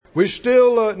We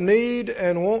still need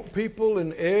and want people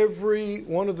in every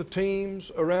one of the teams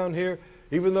around here.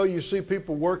 Even though you see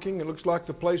people working, it looks like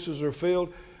the places are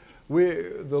filled.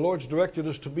 The Lord's directed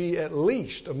us to be at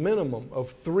least a minimum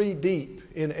of 3 deep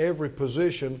in every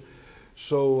position.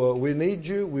 So we need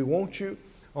you. We want you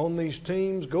on these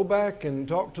teams. Go back and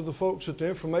talk to the folks at the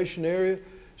information area.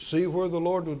 See where the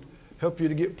Lord would help you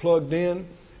to get plugged in.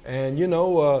 And,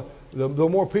 the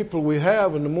more people we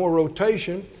have and the more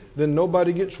rotation, then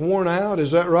nobody gets worn out.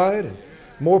 Is that right? And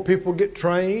more people get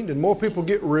trained and more people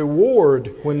get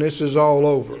reward when this is all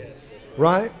over.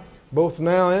 Right? Both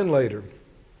now and later.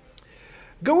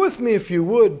 Go with me, if you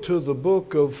would, to the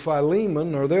book of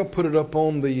Philemon, or they'll put it up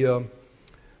on the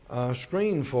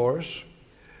screen for us.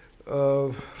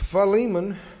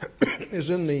 Philemon is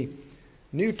in the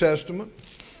New Testament.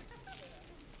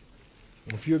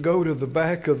 If you go to the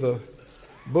back of the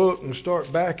book and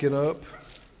start backing up,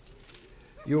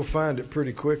 you'll find it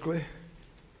pretty quickly,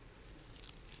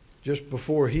 just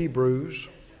before Hebrews.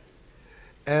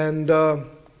 And I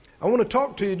want to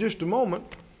talk to you just a moment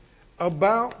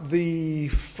about the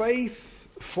Faith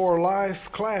for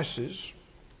Life classes,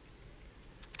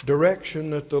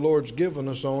 direction that the Lord's given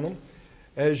us on them.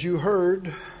 As you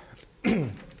heard,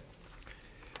 Miss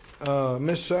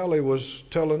Sally was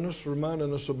telling us,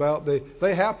 reminding us about,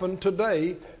 they happen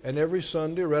today and every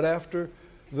Sunday right after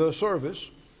the service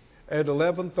at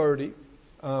 11:30.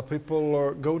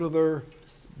 People go to their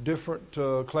different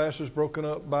classes broken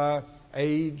up by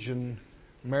age and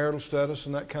marital status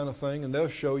and that kind of thing, and they'll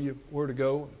show you where to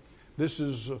go. This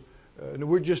is,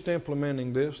 we're just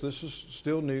implementing this. This is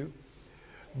still new.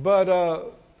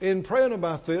 But in praying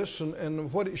about this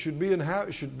and what it should be and how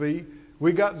it should be,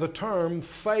 we got the term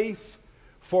Faith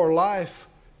for Life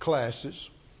classes.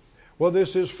 Well,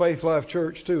 this is Faith Life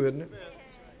Church too, isn't it?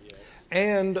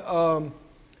 And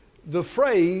the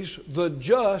phrase, the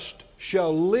just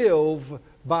shall live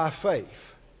by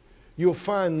faith. You'll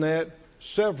find that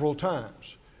several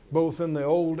times, both in the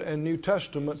Old and New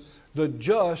Testament. The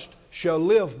just shall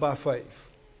live by faith.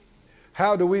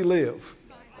 How do we live?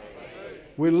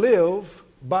 We live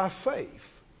by faith.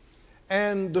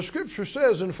 And the scripture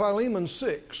says in Philemon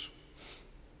 6,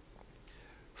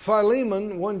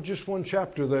 Philemon, just one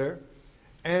chapter there,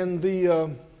 and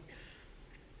the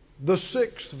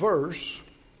 6th verse,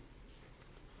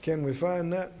 can we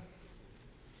find that?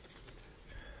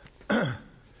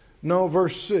 No,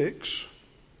 verse 6.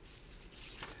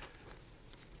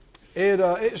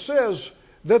 It says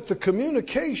that the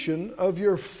communication of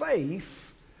your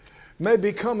faith may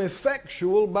become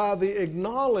effectual by the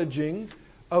acknowledging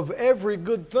of every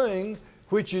good thing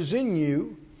which is in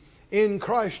you in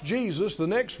Christ Jesus. The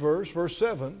next verse, verse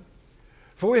 7.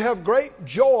 For we have great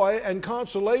joy and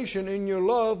consolation in your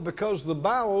love, because the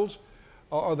bowels,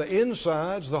 or the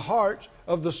insides, the hearts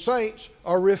of the saints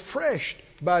are refreshed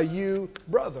by you,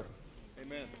 brother.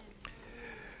 Amen.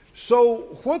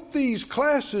 So what these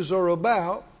classes are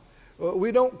about,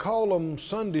 we don't call them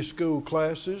Sunday school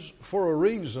classes for a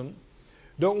reason.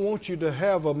 Don't want you to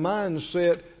have a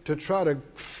mindset to try to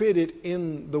fit it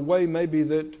in the way maybe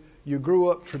that you grew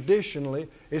up traditionally.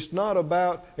 It's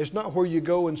not where you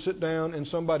go and sit down and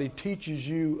somebody teaches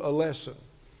you a lesson.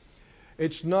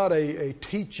 It's not a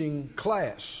teaching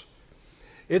class.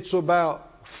 It's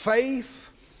about faith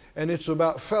and it's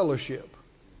about fellowship.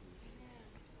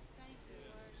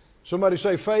 Somebody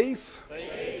say faith,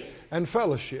 and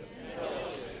fellowship.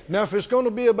 Now, if it's going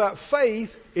to be about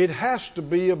faith, it has to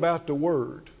be about the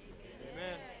Word.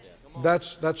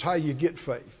 That's how you get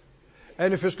faith.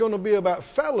 And if it's going to be about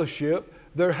fellowship,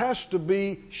 there has to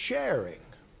be sharing.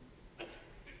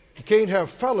 You can't have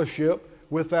fellowship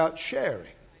without sharing.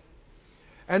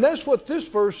 And that's what this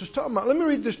verse is talking about. Let me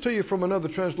read this to you from another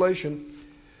translation.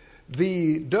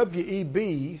 The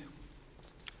W.E.B.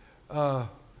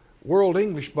 World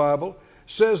English Bible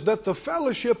says that the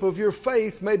fellowship of your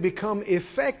faith may become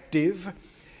effective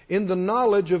in the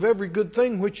knowledge of every good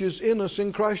thing which is in us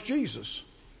in Christ Jesus.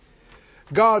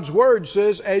 God's Word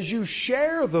says, as you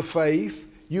share the faith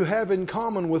you have in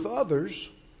common with others,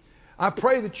 I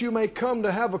pray that you may come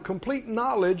to have a complete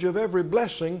knowledge of every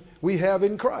blessing we have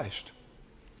in Christ.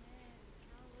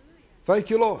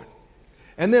 Thank you, Lord.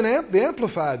 And then the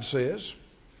Amplified says,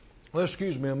 well,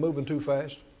 excuse me, I'm moving too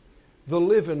fast. The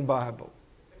Living Bible.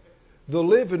 The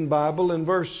Living Bible in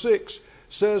verse 6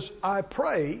 says, I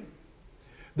pray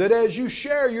that as you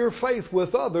share your faith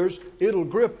with others, it'll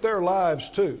grip their lives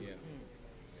too.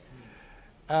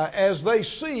 As they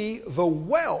see the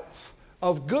wealth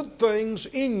of good things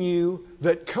in you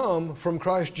that come from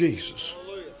Christ Jesus.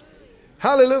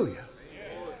 Hallelujah.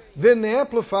 Then the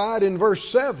Amplified in verse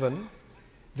 7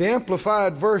 The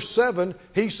Amplified verse 7,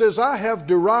 he says, I have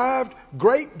derived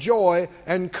great joy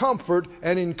and comfort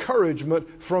and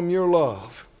encouragement from your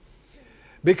love.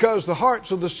 Because the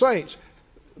hearts of the saints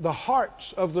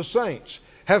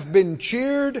have been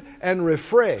cheered and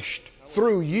refreshed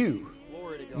through you,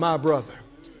 my brother.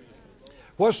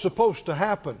 What's supposed to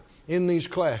happen in these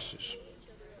classes?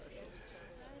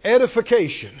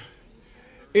 Edification,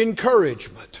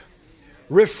 encouragement,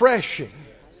 refreshing,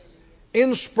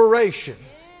 inspiration,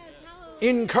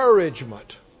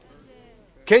 encouragement.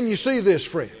 Can you see this,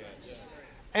 friend?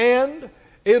 And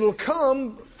it'll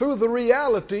come through the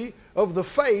reality of the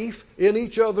faith in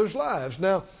each other's lives.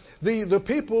 Now, the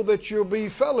people that you'll be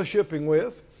fellowshipping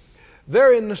with,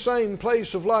 they're in the same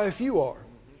place of life you are.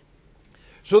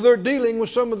 So they're dealing with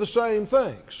some of the same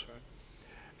things.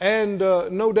 And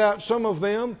no doubt some of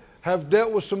them have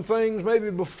dealt with some things maybe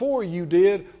before you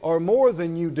did or more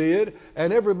than you did.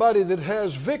 And everybody that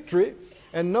has victory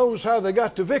and knows how they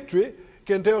got to victory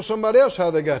can tell somebody else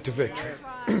how they got to victory.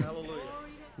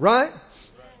 Right?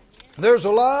 There's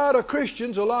a lot of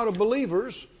Christians, a lot of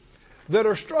believers that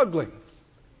are struggling.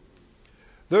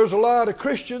 There's a lot of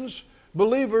Christians,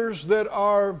 believers that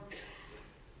are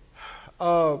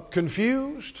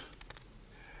confused,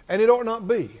 and it ought not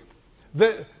be.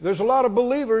 There's a lot of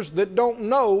believers that don't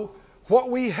know what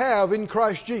we have in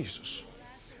Christ Jesus.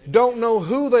 Don't know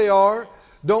who they are,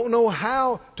 don't know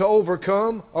how to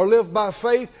overcome or live by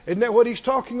faith. Isn't that what he's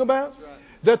talking about?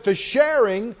 That the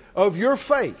sharing of your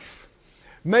faith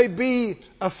may be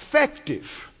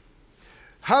effective.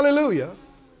 Hallelujah.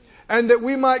 And that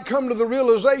we might come to the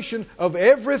realization of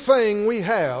everything we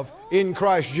have in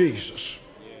Christ Jesus.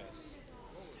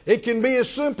 It can be as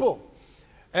simple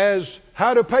as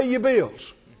how to pay your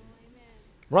bills.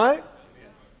 Right?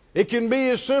 It can be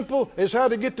as simple as how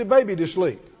to get the baby to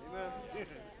sleep.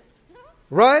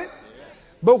 Right?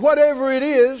 But whatever it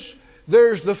is,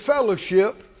 there's the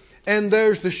fellowship and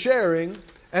there's the sharing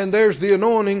and there's the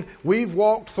anointing. We've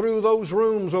walked through those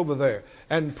rooms over there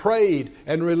and prayed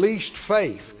and released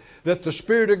faith that the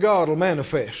Spirit of God will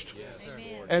manifest.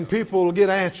 And people will get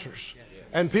answers.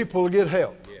 And people will get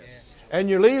help. And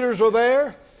your leaders are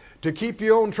there to keep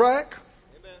you on track.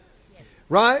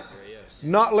 Right?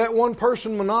 Not let one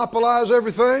person monopolize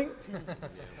everything.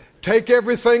 Take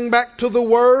everything back to the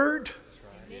Word.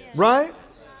 Right?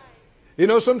 You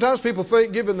know, sometimes people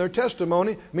think giving their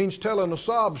testimony means telling a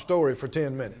sob story for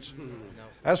 10 minutes.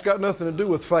 That's got nothing to do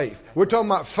with faith. We're talking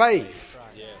about faith.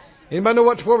 Anybody know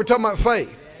what we're talking about?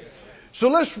 Faith. So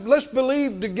let's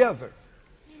believe together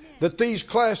that these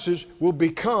classes will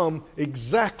become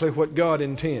exactly what God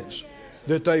intends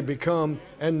that they become,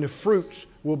 and the fruits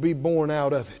will be born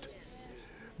out of it.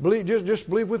 Just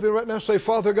believe with me right now. Say,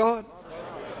 Father God,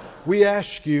 we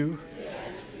ask you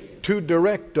to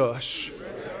direct us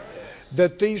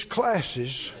that these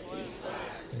classes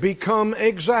become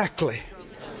exactly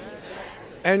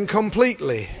and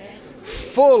completely,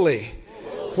 fully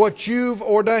what you've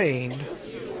ordained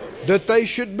that they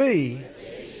should be,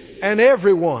 and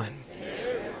everyone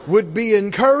would be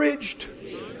encouraged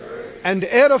and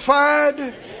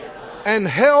edified and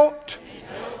helped,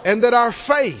 and that our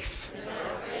faith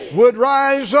would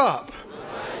rise up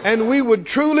and we would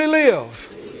truly live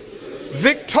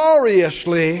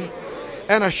victoriously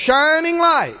and a shining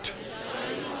light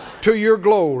to your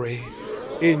glory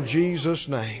in Jesus'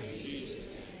 name.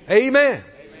 Amen.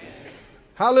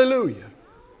 Hallelujah.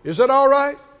 Is that all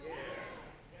right?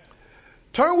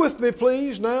 Turn with me,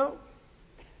 please, now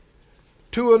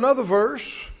to another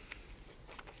verse.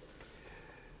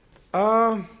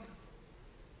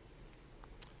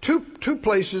 Two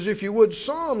places, if you would.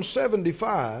 Psalm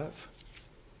 75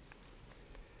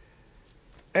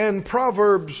 and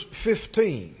Proverbs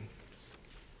 15.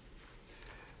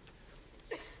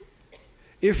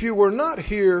 If you were not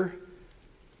here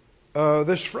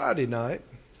this Friday night,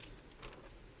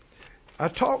 I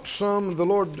talked some, the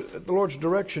Lord's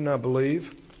direction, I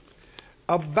believe,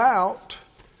 about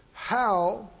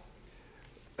how,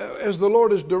 as the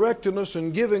Lord is directing us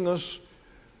and giving us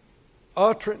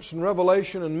utterance and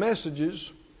revelation and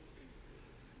messages,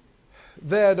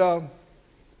 that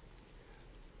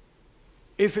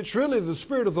if it's really the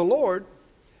Spirit of the Lord,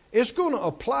 it's going to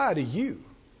apply to you.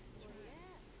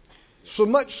 So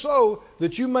much so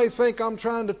that you may think I'm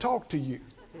trying to talk to you.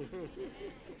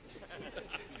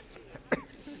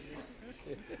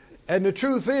 And the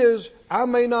truth is, I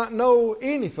may not know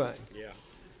anything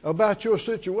about your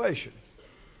situation.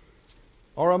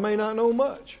 Or I may not know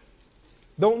much.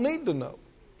 Don't need to know.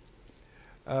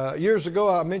 Years ago,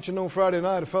 I mentioned on Friday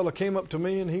night, a fellow came up to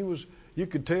me and you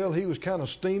could tell he was kind of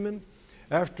steaming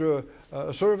after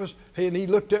a service. And he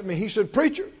looked at me, he said,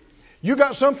 "Preacher, You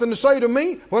got something to say to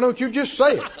me? Why don't you just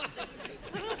say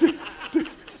it?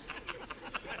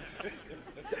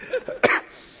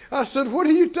 I said, what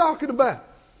are you talking about?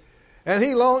 And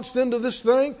he launched into this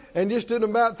thing, and just in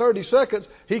about 30 seconds,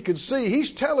 he could see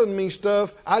he's telling me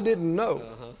stuff I didn't know.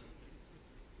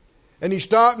 And he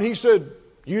stopped and he said,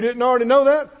 you didn't already know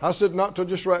that? I said, not till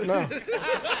just right now.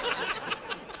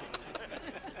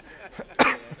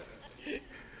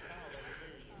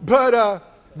 But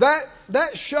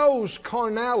that shows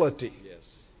carnality.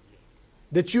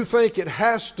 That you think it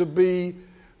has to be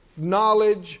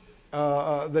knowledge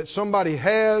that somebody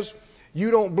has.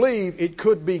 You don't believe it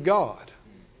could be God.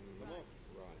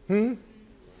 And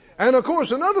of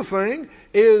course, another thing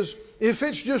is, if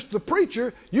it's just the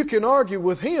preacher, you can argue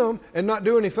with him and not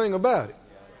do anything about it.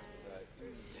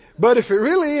 But if it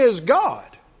really is God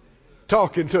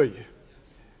talking to you,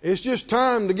 it's just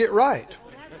time to get right.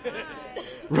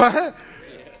 Right?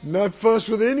 Not fuss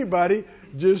with anybody,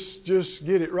 just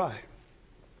get it right.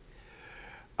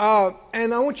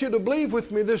 And I want you to believe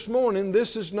with me this morning,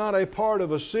 this is not a part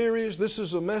of a series. This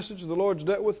is a message the Lord's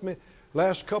dealt with me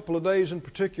last couple of days in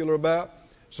particular about.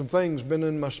 Some things been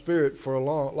in my spirit for a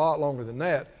lot longer than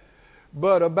that.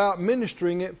 But about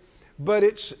ministering it. But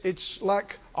it's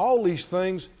like all these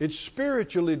things, it's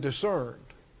spiritually discerned.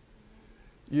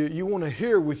 You want to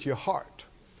hear with your heart.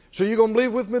 So you going to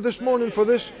believe with me this morning for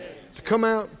this to come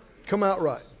out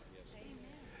right.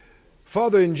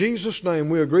 Father, in Jesus' name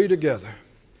we agree together,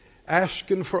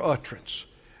 asking for utterance,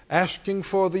 asking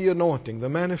for the anointing, the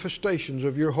manifestations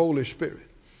of your Holy Spirit.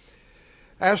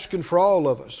 Asking for all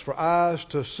of us, for eyes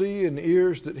to see and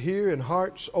ears that hear and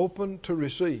hearts open to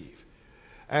receive.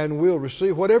 And we'll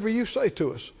receive whatever you say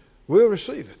to us, we'll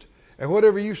receive it. And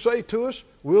whatever you say to us,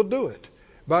 we'll do it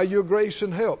by your grace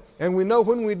and help. And we know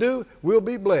when we do, we'll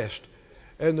be blessed.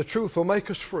 And the truth will make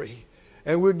us free.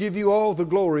 And we'll give you all the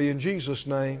glory in Jesus'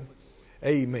 name.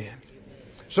 Amen.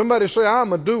 Somebody say,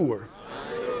 I'm a doer.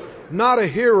 Not a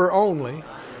hearer only.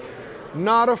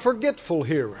 Not a forgetful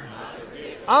hearer.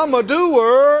 I'm a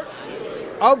doer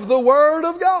of the Word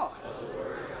of God.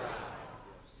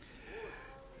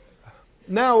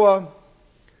 Now,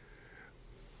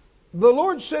 the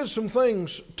Lord said some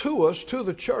things to us, to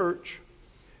the church.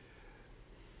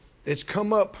 It's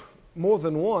come up more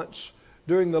than once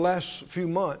during the last few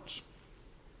months,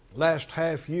 last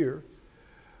half year,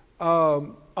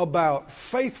 about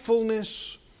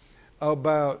faithfulness,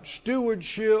 about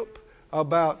stewardship,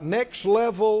 about next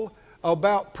level,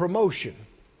 about promotion.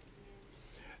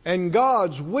 And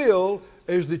God's will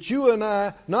is that you and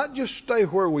I not just stay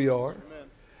where we are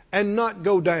and not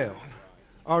go down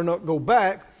or not go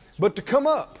back, but to come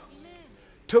up,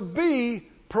 to be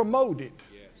promoted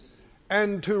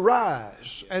and to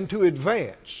rise and to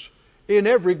advance in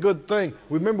every good thing.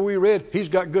 Remember we read, He's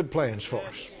got good plans for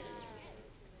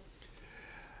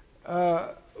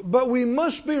us. But we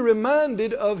must be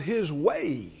reminded of His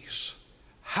ways,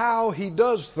 how He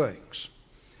does things.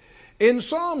 In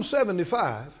Psalm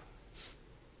 75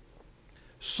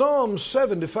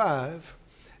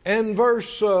 and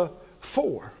verse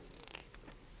 4.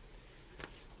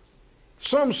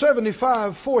 Psalm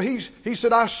 75, 4, he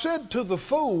said, I said to the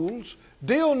fools,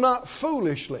 deal not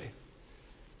foolishly.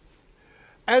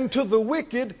 And to the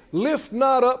wicked, lift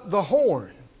not up the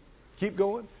horn. Keep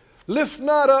going. Lift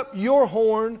not up your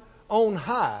horn on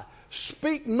high.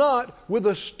 Speak not with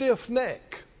a stiff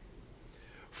neck.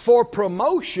 For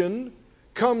promotion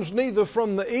comes neither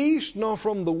from the east, nor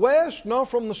from the west, nor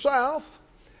from the south.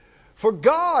 For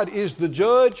God is the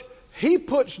judge. He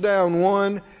puts down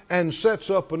one and sets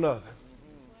up another.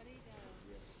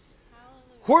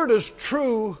 Where does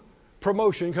true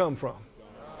promotion come from?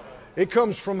 It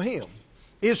comes from Him.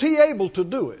 Is He able to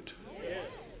do it?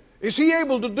 Is He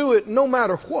able to do it no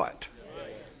matter what?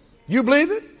 You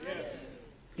believe it?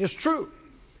 It's true.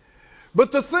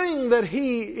 But the thing that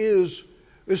He is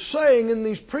saying in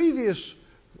these previous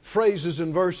phrases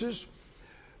and verses,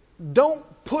 don't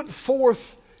put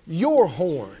forth your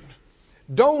horn.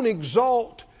 Don't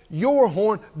exalt your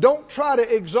horn. Don't try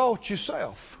to exalt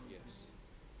yourself.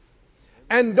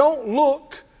 And don't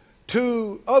look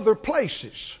to other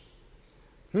places.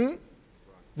 The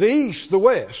east, the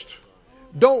west.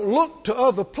 Don't look to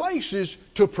other places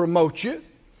to promote you.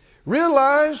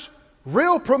 Realize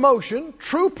real promotion,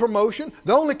 true promotion,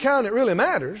 the only kind that really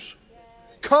matters,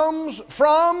 comes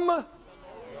from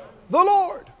the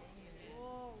Lord.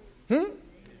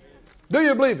 Do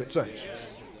you believe it, saints?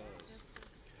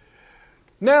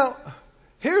 Now,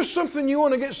 here's something you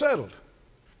want to get settled.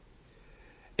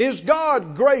 Is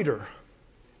God greater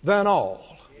than all?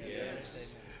 Yes.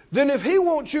 Then if He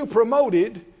wants you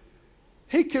promoted,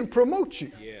 He can promote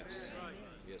you. Yes.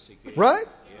 Yes, Right?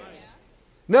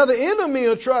 Now the enemy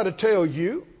will try to tell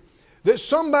you that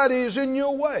somebody is in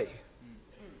your way.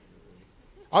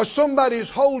 Or somebody is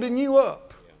holding you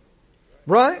up.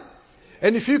 Right?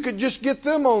 And if you could just get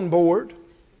them on board,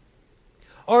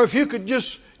 or if you could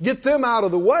just get them out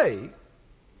of the way,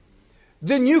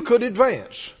 then you could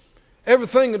advance.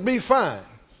 Everything would be fine.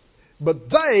 But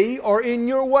they are in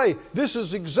your way. This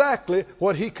is exactly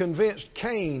what he convinced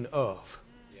Cain of.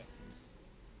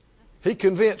 He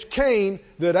convinced Cain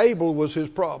that Abel was his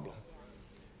problem.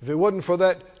 If it wasn't for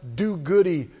that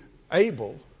do-goody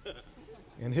Abel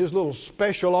and his little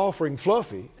special offering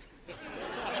Fluffy,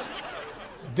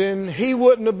 then he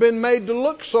wouldn't have been made to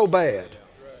look so bad.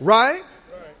 Right?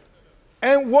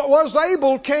 And what was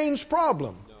Abel Cain's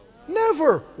problem?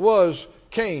 Never was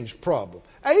Cain's problem.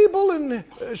 Abel and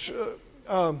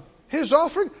his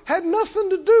offering had nothing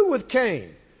to do with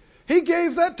Cain. He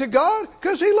gave that to God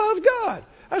because he loved God.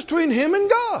 That's between him and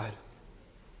God.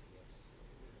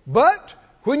 But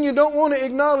when you don't want to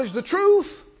acknowledge the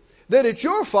truth, that it's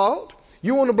your fault,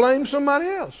 you want to blame somebody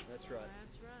else. That's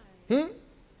right.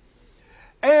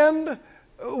 And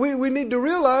we need to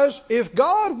realize if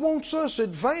God wants us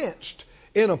advanced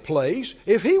in a place,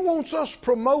 if he wants us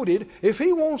promoted, if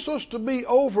he wants us to be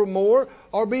over more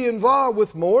or be involved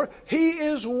with more, he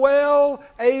is well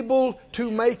able to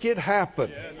make it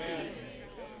happen.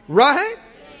 Right?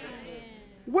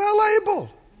 Well able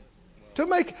to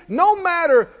make, no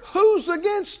matter who's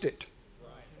against it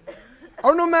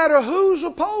or no matter who's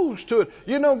opposed to it.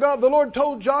 You know, God, the Lord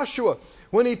told Joshua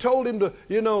when he told him to,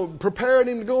 prepared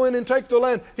him to go in and take the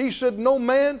land, he said, no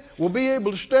man will be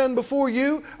able to stand before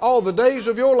you all the days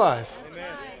of your life. Amen.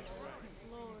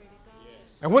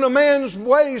 And when a man's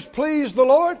ways please the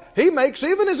Lord, he makes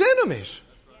even his enemies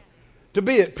to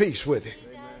be at peace with him.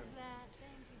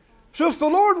 So if the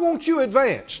Lord wants you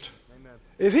advanced,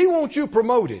 if he wants you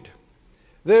promoted,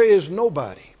 there is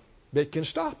nobody that can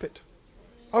stop it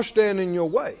or stand in your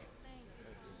way.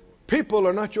 People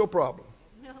are not your problem.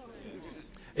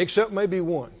 Except maybe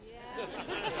one.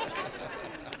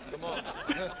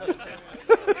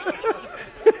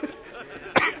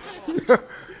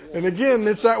 And again,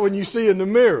 it's that one you see in the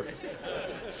mirror.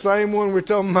 Same one we're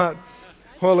talking about a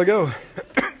while ago.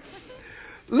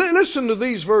 Listen to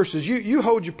these verses. You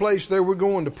hold your place there. We're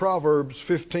going to Proverbs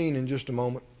 15 in just a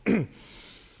moment.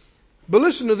 But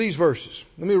listen to these verses.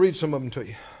 Let me read some of them to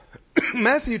you.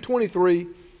 Matthew 23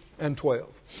 and 12.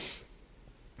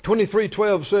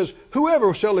 23:12 says,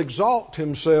 whoever shall exalt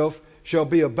himself shall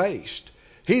be abased.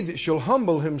 He that shall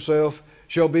humble himself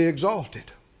shall be exalted.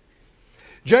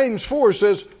 James 4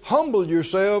 says, humble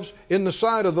yourselves in the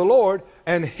sight of the Lord,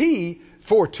 and he,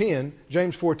 4:10,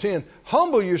 James 4:10,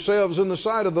 humble yourselves in the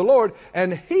sight of the Lord,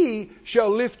 and he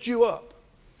shall lift you up.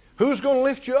 Who's going to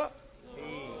lift you up?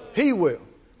 He will.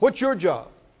 What's your job?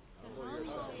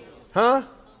 Huh?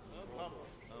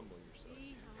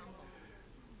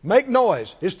 Make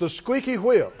noise. It's the squeaky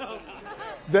wheel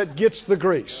that gets the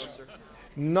grease.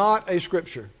 Not a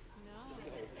scripture.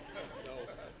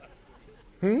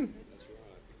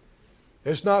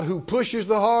 It's not who pushes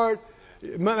the hard,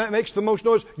 makes the most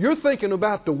noise. You're thinking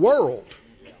about the world.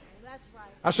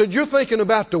 I said, you're thinking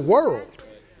about the world,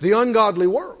 the ungodly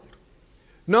world.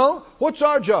 No, what's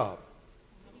our job?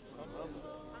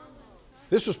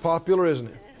 This is popular, isn't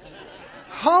it?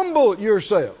 Humble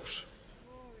yourselves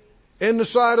in the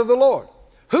sight of the Lord.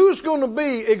 Who's going to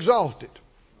be exalted?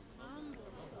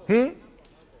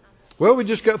 Well, we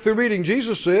just got through reading.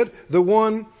 Jesus said,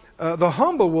 the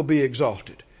humble will be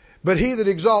exalted, but he that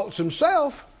exalts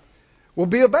himself will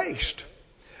be abased.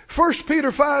 1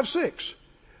 Peter 5:6.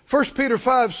 1 Peter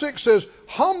 5:6 says,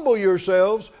 humble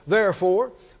yourselves,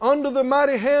 therefore, under the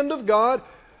mighty hand of God,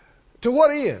 to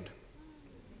what end?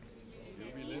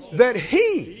 That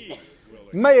he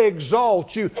may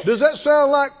exalt you. Does that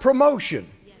sound like promotion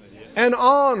and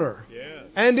honor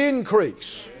and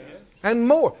increase and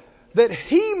more? That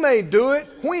he may do it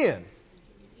when?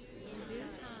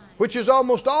 Which is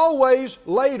almost always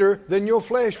later than your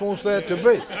flesh wants that to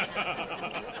be.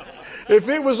 If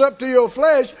it was up to your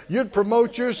flesh, you'd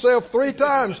promote yourself 3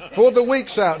 times before the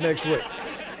week's out next week.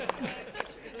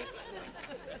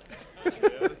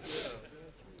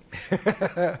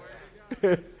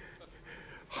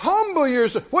 Humble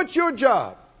yourself. What's your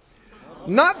job?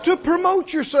 Not to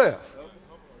promote yourself.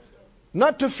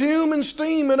 Not to fume and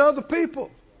steam at other people.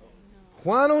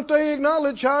 Why don't they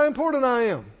acknowledge how important I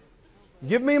am?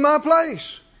 Give me my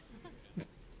place.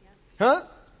 Huh?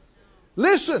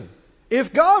 Listen,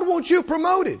 if God wants you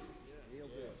promoted,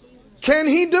 can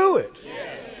he do it?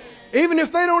 Even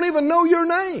if they don't even know your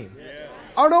name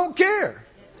or don't care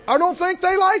or don't think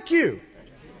they like you.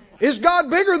 Is God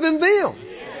bigger than them?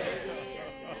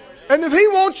 And if He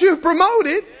wants you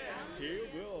promoted,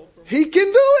 He can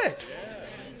do it.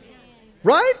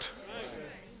 Right?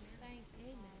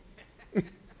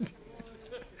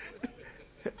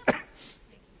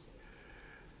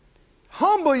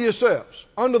 Humble yourselves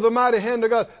under the mighty hand of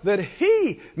God, that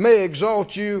He may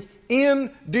exalt you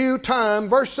in due time.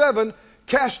 Verse 7,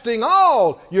 casting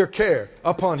all your care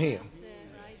upon Him,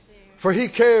 for He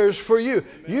cares for you.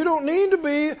 You don't need to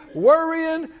be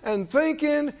worrying and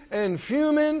thinking and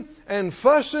fuming and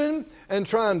fussing and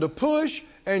trying to push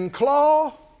and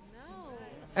claw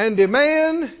and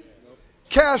demand.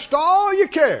 Cast all your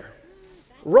care.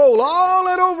 Roll all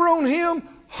that over on Him.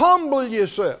 Humble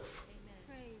yourself.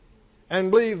 And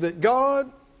believe that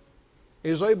God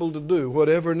is able to do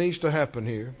whatever needs to happen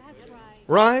here. That's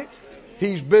right.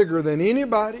 He's bigger than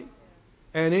anybody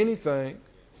and anything.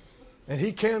 And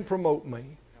He can promote me.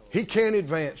 He can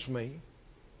advance me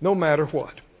no matter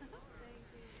what.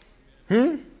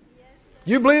 You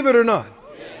believe it or not?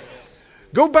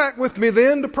 Go back with me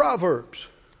then to Proverbs.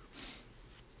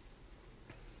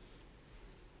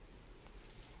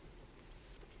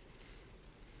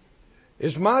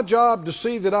 It's my job to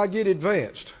see that I get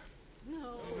advanced.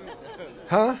 No.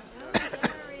 Huh?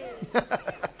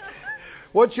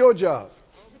 What's your job?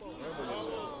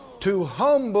 To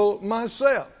humble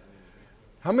myself.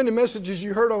 How many messages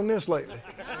you heard on this lately?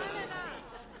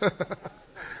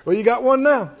 Well, you got one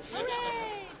now. Thank you,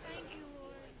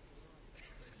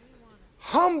 Lord.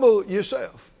 Humble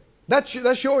yourself.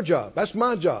 That's your job. That's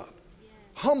my job.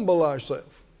 Humble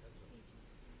ourselves.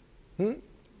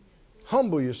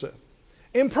 Humble yourself.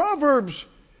 In Proverbs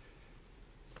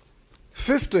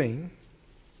 15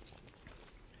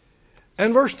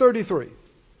 and verse 33,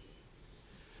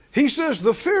 he says,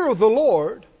 the fear of the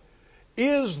Lord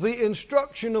is the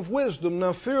instruction of wisdom.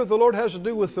 Now, fear of the Lord has to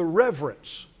do with the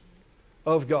reverence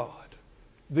of God,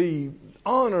 the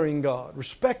honoring God,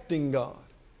 respecting God,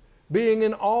 being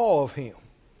in awe of Him.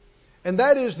 And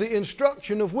that is the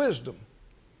instruction of wisdom.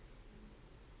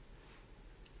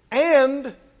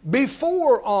 And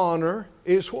before honor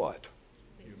is what?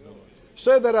 Humility.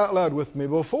 Say that out loud with me.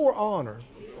 Before honor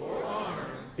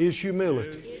is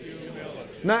humility.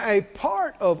 Now, a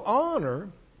part of honor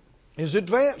is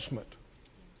advancement.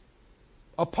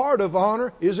 A part of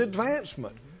honor is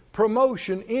advancement.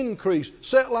 Promotion, increase.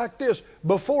 Say it like this.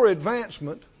 Before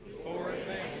advancement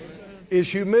is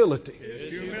humility.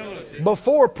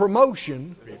 Before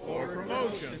promotion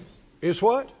is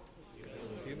what?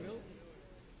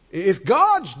 If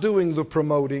God's doing the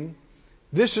promoting,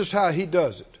 this is how He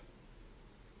does it.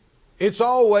 It's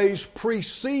always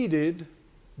preceded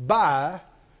by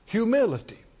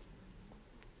humility.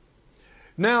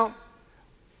 Now,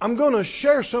 I'm going to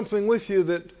share something with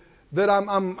you that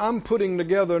I'm putting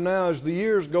together now as the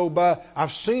years go by.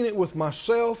 I've seen it with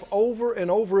myself over and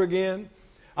over again.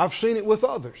 I've seen it with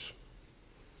others.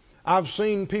 I've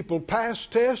seen people pass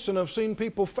tests and I've seen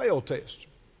people fail tests.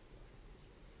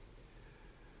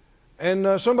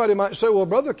 And somebody might say, well,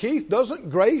 Brother Keith,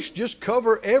 doesn't grace just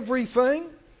cover everything?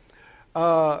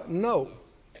 No.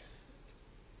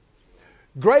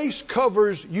 Grace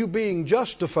covers you being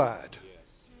justified.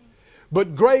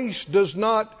 But grace does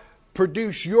not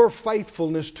produce your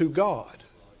faithfulness to God.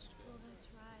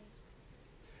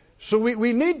 So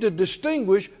we need to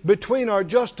distinguish between our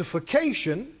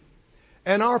justification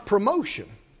and our promotion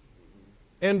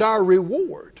and our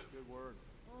reward.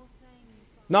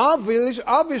 Now,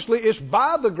 obviously, it's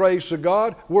by the grace of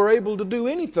God we're able to do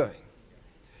anything.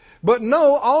 But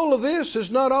no, all of this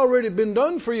has not already been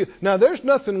done for you. Now, there's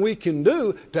nothing we can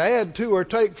do to add to or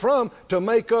take from to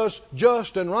make us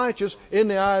just and righteous in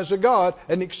the eyes of God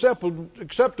and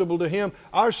acceptable to Him.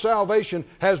 Our salvation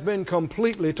has been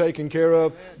completely taken care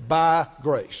of by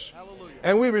grace.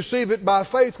 And we receive it by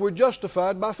faith. We're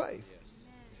justified by faith.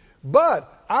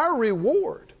 But our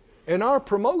reward and our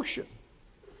promotion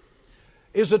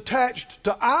is attached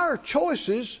to our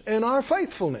choices and our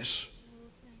faithfulness.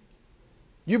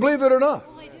 You believe it or not?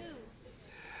 Oh, I do.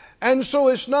 And so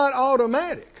it's not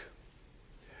automatic.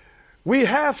 We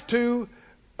have to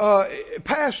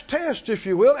pass tests, if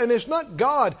you will, and it's not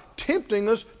God tempting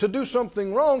us to do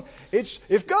something wrong. It's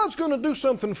if God's going to do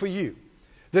something for you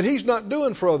that He's not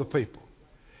doing for other people,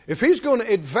 if He's going to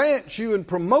advance you and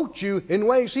promote you in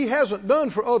ways He hasn't done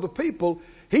for other people,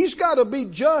 He's got to be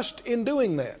just in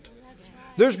doing that.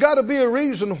 There's got to be a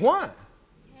reason why.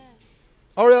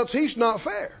 Or else He's not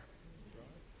fair.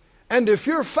 And if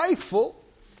you're faithful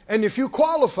and if you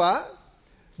qualify,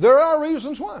 there are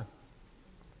reasons why.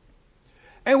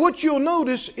 And what you'll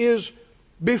notice is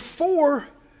before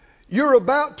you're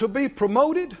about to be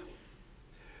promoted,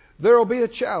 there will be a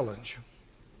challenge.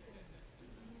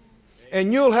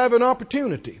 And you'll have an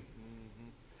opportunity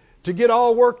to get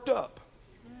all worked up.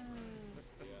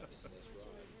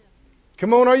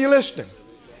 Come on, are you listening?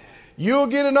 You'll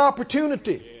get an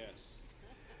opportunity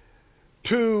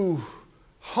to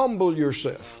humble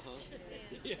yourself.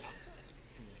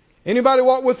 Anybody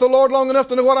walk with the Lord long enough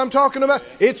to know what I'm talking about?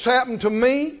 It's happened to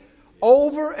me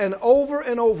over and over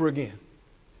and over again.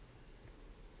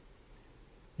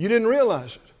 You didn't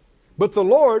realize it. But the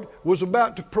Lord was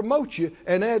about to promote you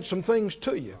and add some things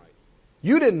to you.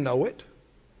 You didn't know it.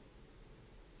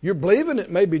 You're believing it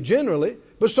maybe generally,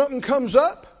 but something comes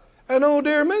up and oh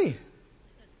dear me.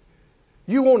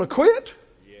 You want to quit?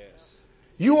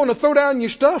 You want to throw down your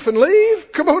stuff and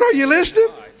leave? Come on, are you listening?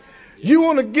 You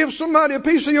want to give somebody a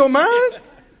piece of your mind?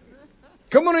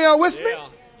 Come on, are y'all with me?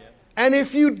 And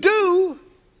if you do,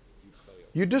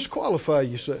 you disqualify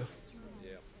yourself.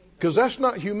 Because that's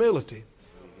not humility.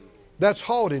 That's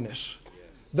haughtiness.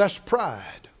 That's pride.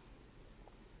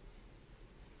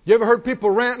 You ever heard people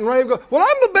rant and rave, go, well,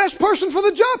 I'm the best person for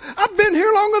the job. I've been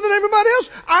here longer than everybody else.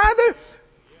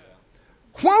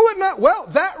 Why wouldn't I? Well,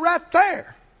 that right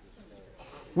there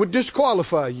would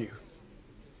disqualify you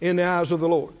in the eyes of the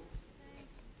Lord.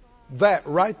 That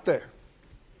right there.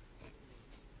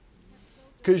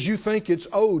 Because you think it's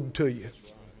owed to you.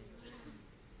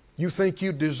 You think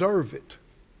you deserve it.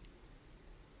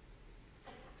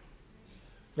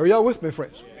 Are y'all with me,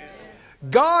 friends?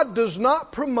 God does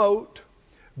not promote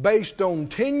based on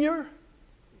tenure,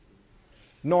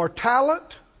 nor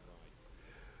talent,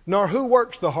 nor who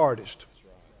works the hardest.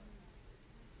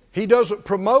 He doesn't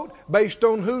promote based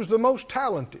on who's the most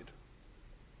talented.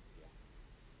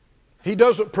 He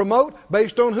doesn't promote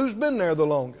based on who's been there the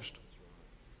longest.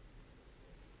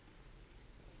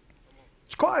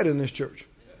 It's quiet in this church.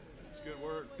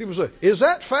 People say, is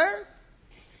that fair?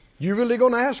 You really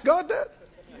going to ask God that?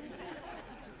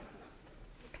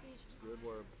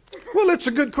 Well, it's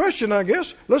a good question, I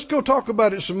guess. Let's go talk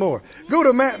about it some more. Go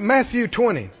to Matthew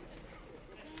 20.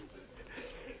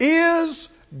 Is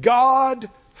God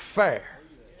fair?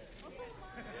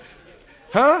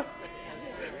 Huh?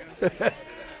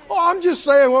 Oh, I'm just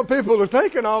saying what people are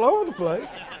thinking all over the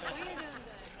place.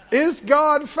 Is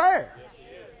God fair?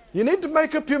 You need to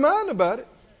make up your mind about it.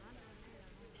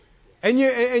 And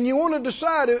you want to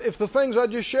decide if the things I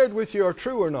just shared with you are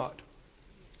true or not.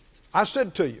 I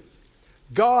said to you,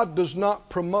 God does not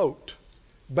promote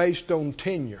based on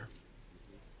tenure.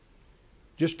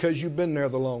 Just because you've been there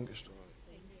the longest.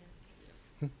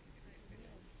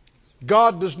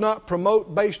 God does not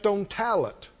promote based on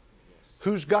talent.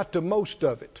 Who's got the most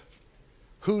of it?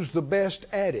 Who's the best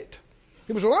at it?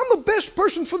 People say, well, I'm the best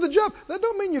person for the job. That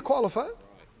don't mean you're qualified.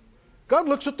 God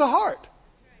looks at the heart.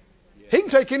 He can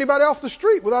take anybody off the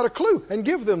street without a clue and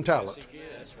give them talent.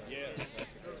 Yes,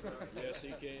 he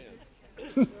can.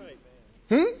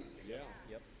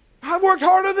 I've worked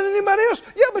harder than anybody else.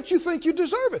 Yeah, but you think you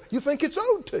deserve it. You think it's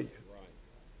owed to you.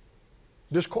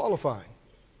 Disqualifying.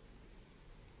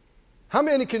 How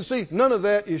many can see none of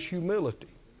that is humility?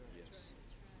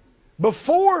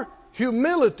 Before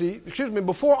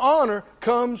honor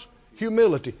comes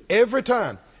humility. Every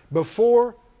time.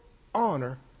 Before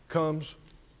honor comes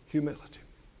humility.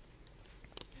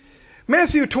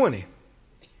 Matthew 20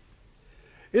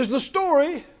 is the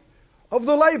story of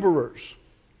the laborers.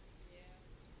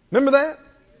 Remember that?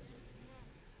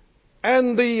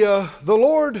 And the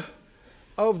Lord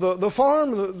of the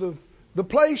farm, the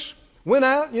place, went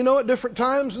out, at different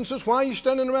times and says, why are you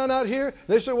standing around out here?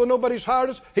 They said, well, nobody's hired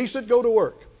us. He said, go to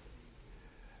work.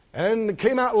 And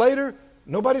came out later,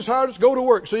 nobody's hired us, go to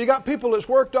work. So you got people that's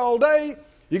worked all day,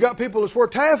 you got people that's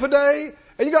worked half a day,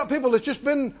 and you got people that's just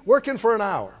been working for an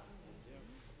hour.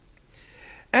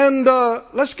 And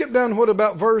let's skip down, what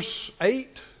about verse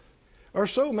 8 or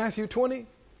so, Matthew 20?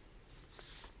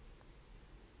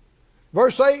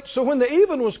 Verse 8, so when the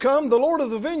even was come, the Lord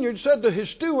of the vineyard said to his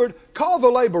steward, call the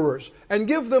laborers and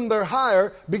give them their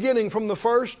hire, beginning from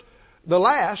the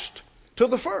last to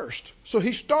the first. So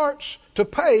he starts to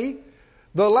pay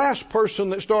the last person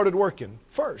that started working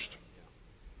first.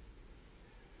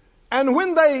 And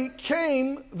when they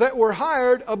came that were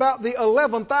hired about the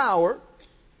 11th hour,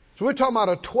 so we're talking about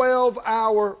a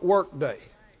 12-hour workday,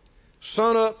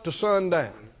 sun up to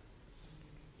sundown.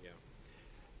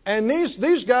 And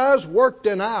these guys worked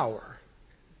an hour.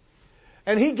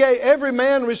 And every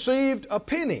man received a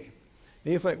penny.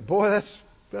 And you think, boy, that's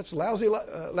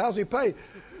lousy pay.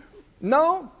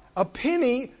 No, a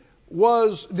penny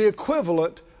was the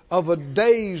equivalent of a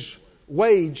day's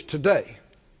wage today.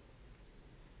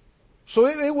 So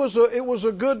it was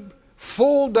a good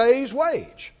full day's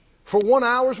wage for 1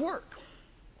 hour's work.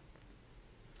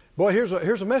 Boy, here's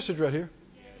a message right here.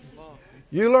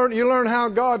 You learn how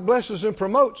God blesses and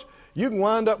promotes. You can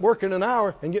wind up working an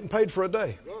hour and getting paid for a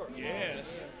day.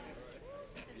 Yes.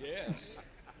 Yes.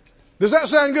 Does that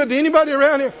sound good to anybody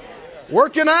around here?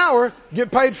 Work an hour,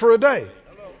 get paid for a day.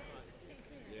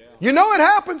 You know it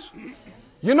happens.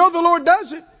 You know the Lord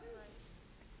does it.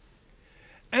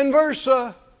 And verse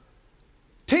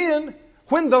 10,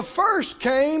 when the first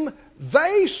came,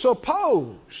 they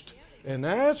supposed. And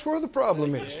that's where the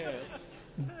problem is. Yes.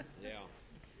 Yeah.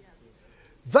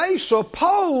 They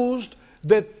supposed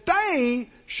that they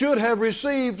should have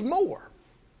received more.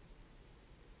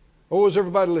 Or was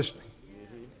everybody listening?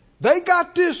 They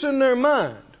got this in their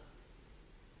mind.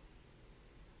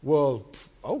 Well,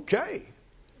 okay.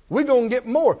 We're going to get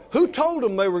more. Who told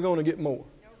them they were going to get more?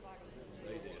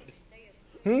 They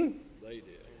did. They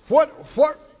did.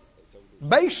 What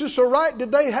basis or right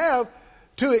did they have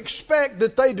to expect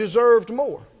that they deserved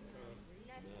more?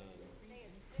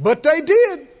 But they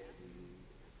did.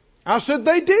 I said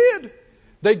they did.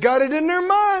 They got it in their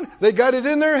mind. They got it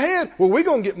in their head. Well, we're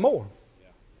going to get more.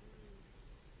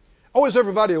 Oh, is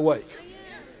everybody awake?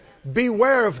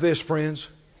 Beware of this, friends.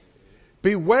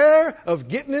 Beware of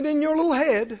getting it in your little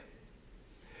head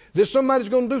that somebody's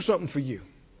going to do something for you,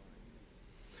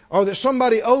 or that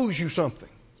somebody owes you something,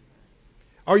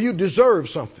 or you deserve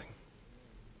something.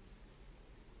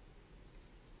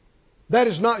 That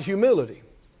is not humility.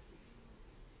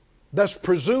 That's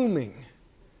presuming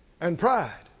and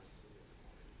pride.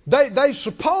 They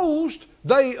supposed,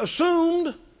 they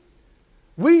assumed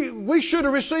we should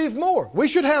have received more. We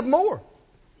should have more.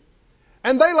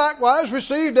 And they likewise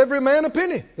received every man a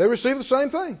penny. They received the same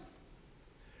thing.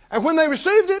 And when they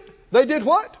received it, they did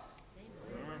what?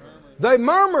 They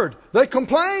murmured. They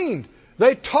complained.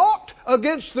 They talked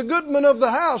against the goodman of the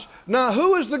house. Now,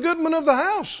 who is the goodman of the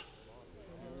house?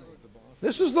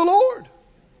 This is the Lord.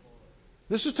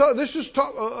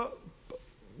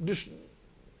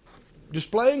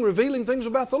 Displaying, revealing things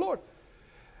about the Lord.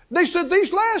 They said,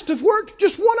 these last have worked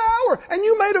just 1 hour, and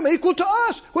you made them equal to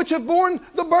us, which have borne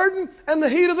the burden and the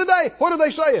heat of the day. What are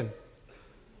they saying?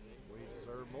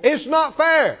 It's not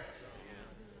fair.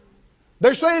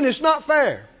 They're saying it's not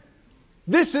fair.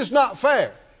 This is not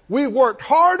fair. We've worked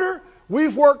harder.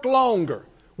 We've worked longer.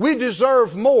 We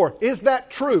deserve more. Is that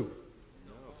true?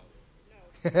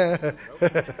 No.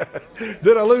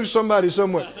 Did I lose somebody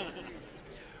somewhere?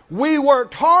 We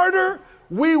worked harder.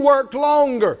 We worked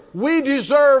longer. We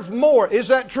deserve more. Is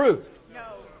that true? No.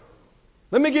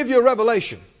 Let me give you a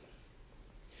revelation.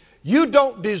 You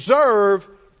don't deserve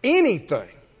anything.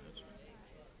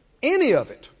 Any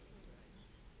of it.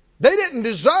 They didn't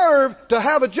deserve to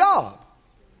have a job.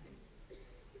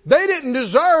 They didn't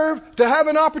deserve to have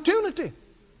an opportunity.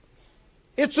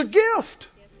 It's a gift.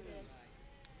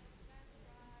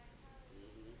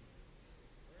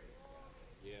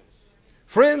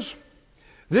 Friends,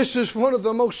 this is one of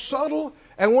the most subtle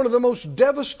and one of the most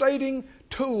devastating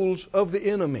tools of the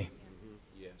enemy.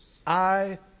 Yes.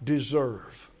 I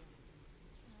deserve.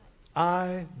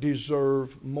 I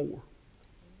deserve more.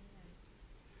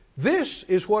 This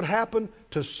is what happened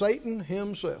to Satan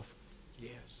himself.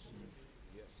 Yes.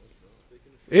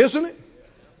 Isn't it?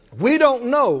 We don't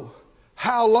know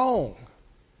how long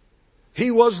he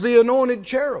was the anointed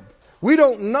cherub. We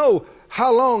don't know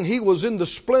how long he was in the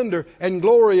splendor and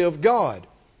glory of God.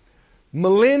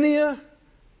 Millennia,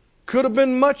 could have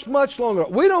been much, much longer.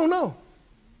 We don't know.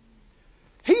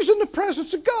 He's in the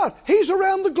presence of God. He's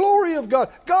around the glory of God.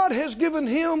 God has given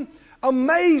him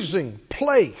amazing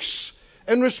place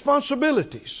and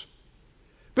responsibilities.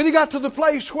 But he got to the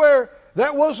place where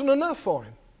that wasn't enough for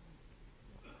him.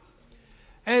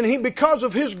 And he, because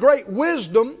of his great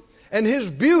wisdom and his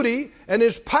beauty and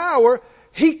his power,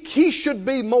 he should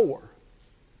be more.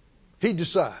 He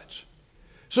decides.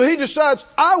 So he decides,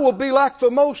 I will be like the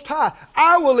Most High.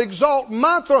 I will exalt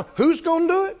my throne. Who's going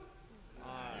to do it?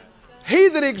 He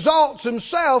that exalts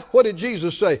himself, what did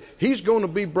Jesus say? He's going to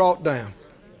be brought down.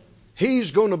 He's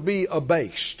going to be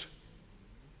abased.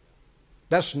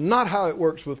 That's not how it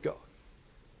works with God.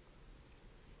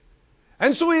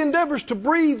 And so he endeavors to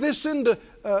breathe this into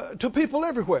to people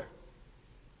everywhere.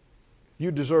 You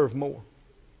deserve more.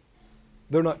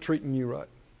 They're not treating you right.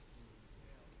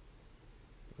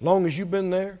 As long as you've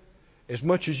been there, as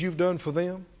much as you've done for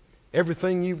them,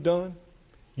 everything you've done,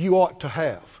 you ought to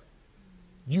have.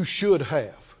 You should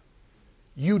have.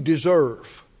 You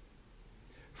deserve.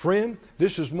 Friend,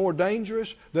 this is more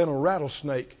dangerous than a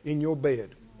rattlesnake in your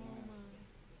bed.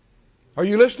 Are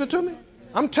you listening to me?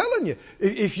 I'm telling you,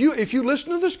 if you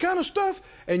listen to this kind of stuff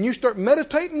and you start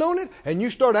meditating on it and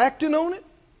you start acting on it,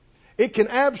 it can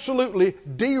absolutely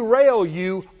derail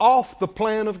you off the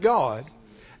plan of God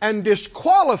and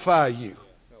disqualify you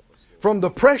from the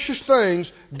precious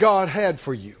things God had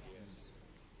for you.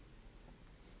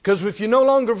 Because if you no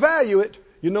longer value it,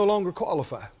 you no longer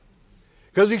qualify.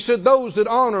 Because he said, those that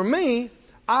honor me,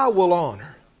 I will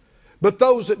honor. But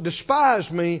those that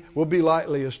despise me will be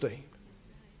lightly esteemed.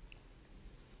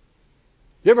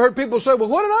 You ever heard people say, well,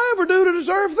 what did I ever do to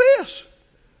deserve this?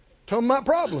 Tell them my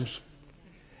problems.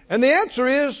 And the answer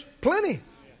is plenty.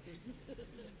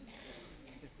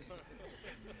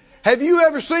 Have you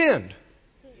ever sinned?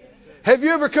 Have you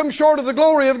ever come short of the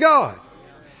glory of God?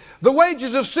 The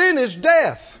wages of sin is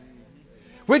death,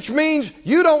 which means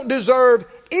you don't deserve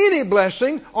any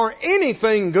blessing or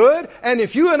anything good. And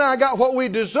if you and I got what we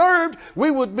deserved,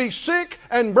 we would be sick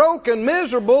and broke and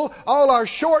miserable all our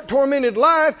short, tormented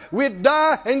life. We'd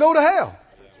die and go to hell.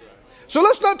 So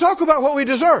let's not talk about what we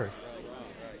deserve.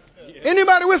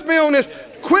 Anybody with me on this?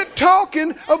 Quit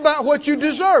talking about what you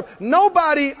deserve.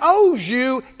 Nobody owes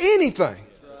you anything.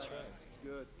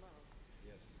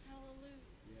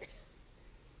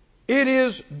 It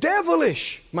is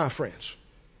devilish, my friends.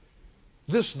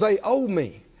 This they owe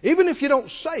me. Even if you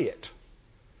don't say it,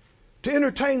 to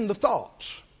entertain the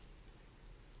thoughts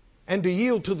and to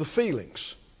yield to the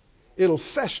feelings, it'll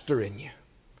fester in you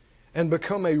and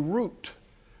become a root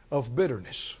of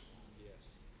bitterness.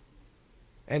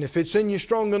 And if it's in you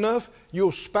strong enough,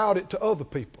 you'll spout it to other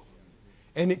people.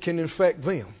 And it can infect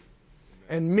them.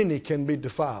 And many can be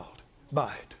defiled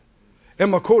by it.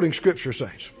 Am I quoting Scripture,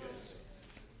 saints?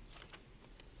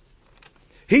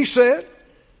 He said,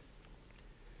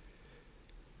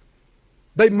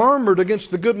 they murmured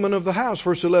against the goodman of the house,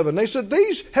 verse 11. They said,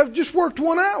 these have just worked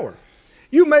 1 hour.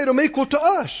 You made them equal to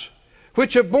us,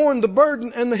 which have borne the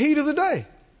burden and the heat of the day.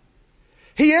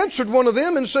 He answered one of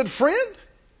them and said, friend,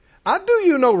 I do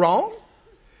you no wrong.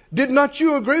 Did not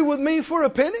you agree with me for a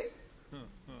penny?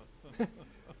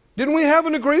 Didn't we have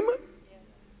an agreement?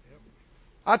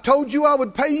 I told you I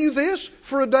would pay you this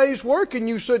for a day's work, and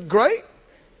you said, great.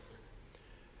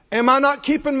 Am I not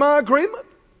keeping my agreement?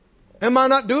 Am I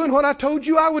not doing what I told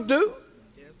you I would do?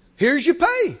 Here's your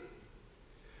pay.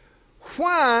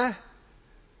 Why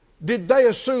did they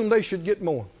assume they should get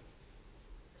more?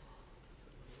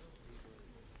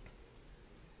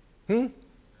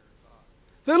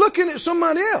 They're looking at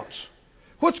somebody else.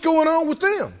 What's going on with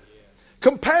them?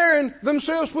 Comparing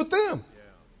themselves with them.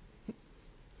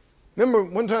 Remember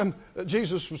one time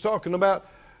Jesus was talking about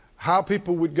how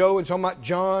people would go and talking about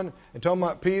John and talking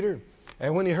about Peter.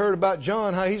 And when he heard about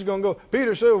John, how he's going to go,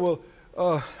 Peter said,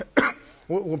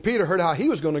 when Peter heard how he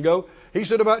was going to go, he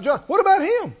said about John, what about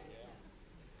him?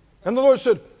 And the Lord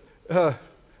said,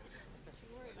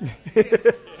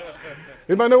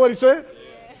 anybody know what he said?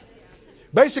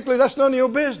 Basically, that's none of your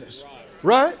business.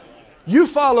 Right? You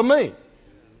follow me.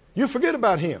 You forget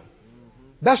about him.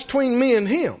 That's between me and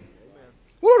him.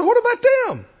 Lord, what about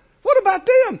them? What about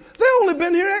them? They've only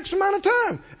been here X amount of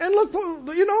time. And look,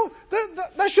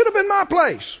 that should have been my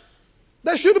place.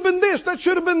 That should have been this. That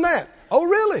should have been that. Oh,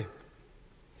 really?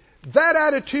 That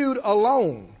attitude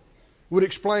alone would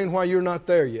explain why you're not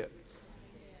there yet.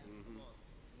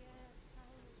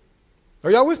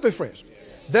 Are y'all with me, friends?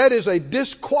 That is a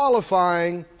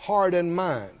disqualifying heart and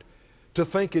mind to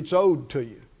think it's owed to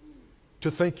you, to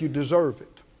think you deserve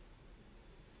it,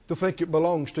 to think it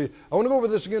belongs to you. I want to go over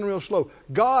this again real slow.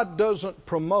 God doesn't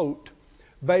promote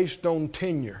based on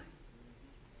tenure.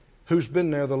 Who's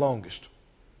been there the longest?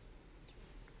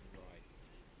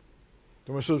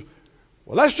 Someone says,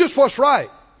 well, that's just what's right.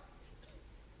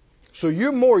 So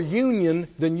you're more union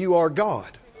than you are God.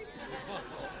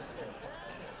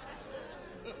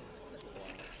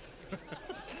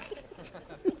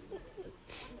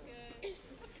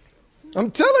 I'm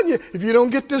telling you, if you don't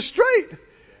get this straight,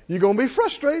 you're going to be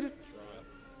frustrated.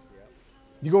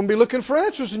 You're going to be looking for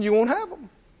answers and you won't have them.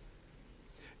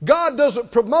 God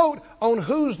doesn't promote on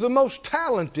who's the most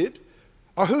talented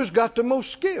or who's got the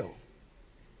most skill.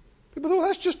 People think, well,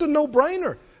 that's just a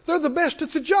no-brainer. They're the best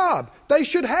at the job. They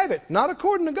should have it. Not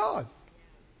according to God.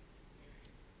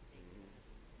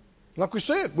 Like we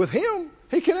said, with Him,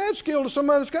 He can add skill to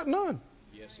somebody that's got none.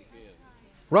 Yes, He can.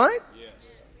 Right? Yes.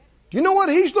 You know what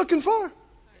He's looking for?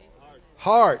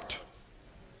 Heart.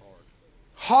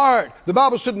 Heart. The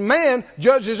Bible said man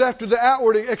judges after the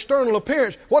outward external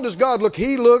appearance. What does God look?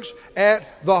 He looks at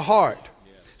the heart.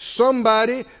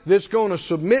 Somebody that's going to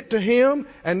submit to Him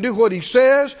and do what He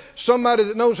says. Somebody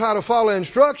that knows how to follow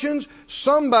instructions.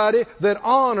 Somebody that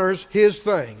honors His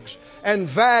things and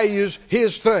values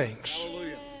His things.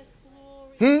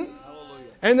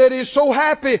 And that is so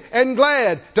happy and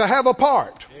glad to have a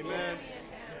part. Amen.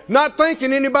 Not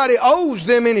thinking anybody owes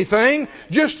them anything,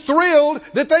 just thrilled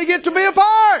that they get to be a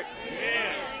part.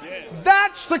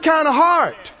 That's the kind of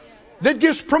heart that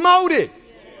gets promoted.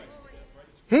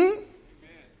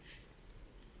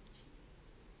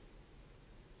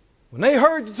 When they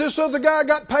heard that this other guy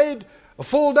got paid a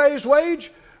full day's wage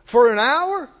for an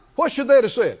hour, what should they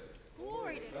have said?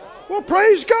 Well,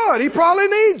 praise God. He probably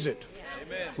needs it.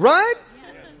 Right?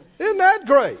 Isn't that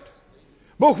great?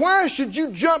 But why should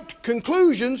you jump to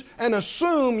conclusions and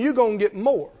assume you're going to get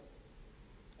more?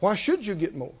 Why should you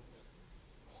get more?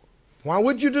 Why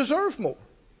would you deserve more?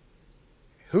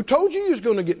 Who told you was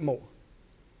going to get more?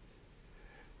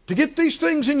 To get these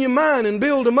things in your mind and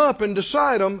build them up and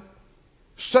decide them,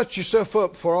 set yourself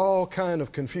up for all kind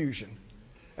of confusion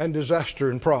and disaster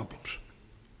and problems.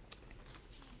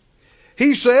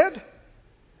 He said,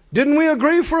 didn't we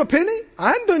agree for a penny? I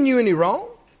hadn't done you any wrong.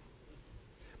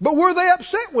 But were they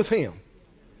upset with him?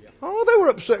 Oh, they were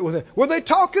upset with him. Were they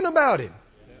talking about him?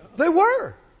 They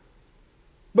were.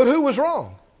 But who was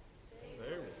wrong?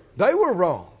 They were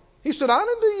wrong. He said, I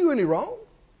didn't do you any wrong.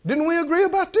 Didn't we agree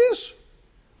about this?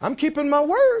 I'm keeping my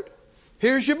word.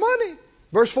 Here's your money.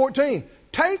 Verse 14.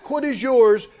 Take what is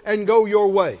yours and go your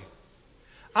way.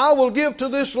 I will give to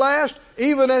this last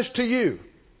even as to you.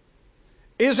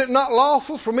 Is it not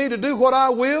lawful for me to do what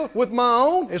I will with my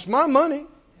own? It's my money.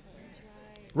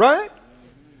 Right?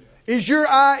 Is your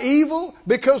eye evil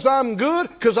because I'm good?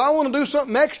 Because I want to do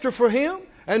something extra for him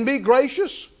and be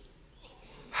gracious?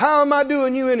 How am I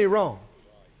doing you any wrong?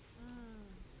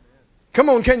 Come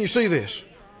on, can you see this?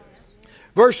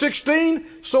 Verse 16,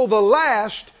 so the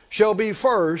last shall be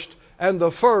first, and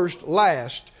the first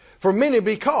last. For many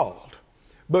be called,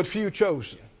 but few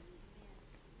chosen.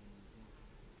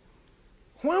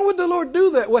 Why would the Lord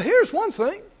do that? Well, here's one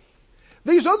thing.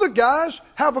 These other guys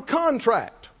have a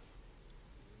contract.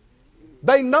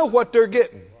 They know what they're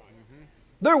getting.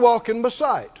 They're walking by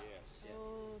sight.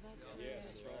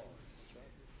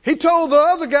 He told the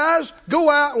other guys, go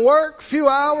out and work a few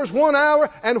hours, 1 hour,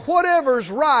 and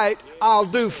whatever's right, I'll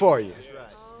do for you.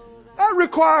 That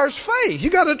requires faith.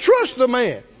 You got to trust the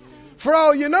man. For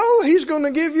all you know, he's going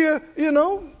to give you,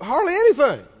 hardly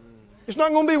anything. It's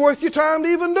not going to be worth your time to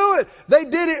even do it. They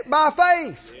did it by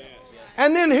faith.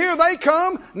 And then here they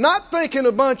come, not thinking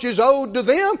a bunch is owed to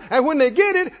them. And when they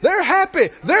get it, they're happy.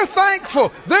 They're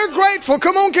thankful. They're grateful.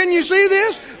 Come on, can you see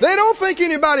this? They don't think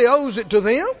anybody owes it to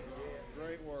them.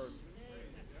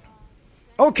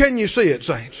 Oh, can you see it,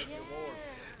 saints?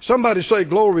 Somebody say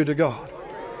glory to God.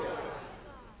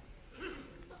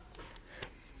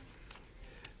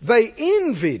 They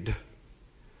envied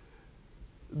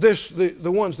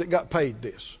the ones that got paid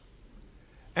this.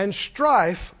 And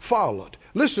strife followed.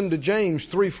 Listen to James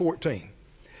 3:14.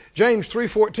 James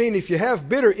 3:14, if you have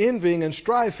bitter envying and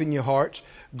strife in your hearts,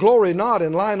 glory not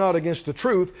and lie not against the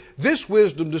truth. This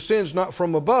wisdom descends not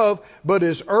from above, but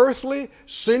is earthly,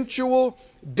 sensual,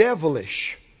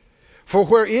 devilish. For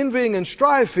where envying and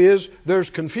strife is, there's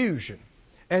confusion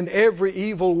and every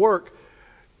evil work.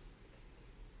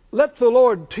 Let the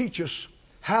Lord teach us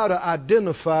how to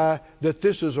identify that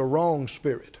this is a wrong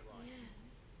spirit.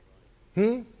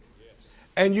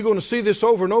 And you're going to see this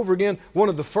over and over again. One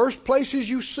of the first places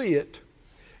you see it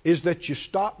is that you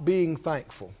stop being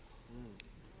thankful.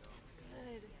 That's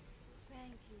good.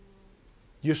 Thank you,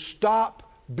 Lord. You stop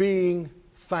being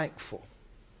thankful.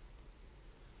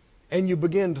 And you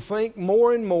begin to think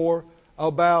more and more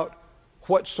about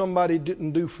what somebody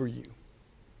didn't do for you,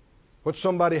 what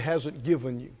somebody hasn't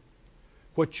given you,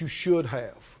 what you should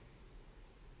have.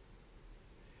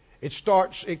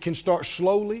 It can start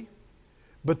slowly,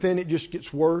 but then it just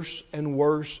gets worse and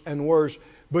worse and worse.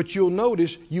 But you'll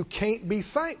notice you can't be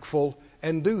thankful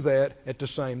and do that at the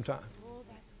same time. Oh,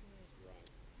 that's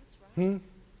good. That's right.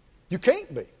 You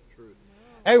can't be.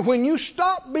 And when you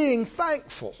stop being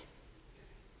thankful,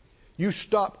 you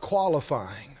stop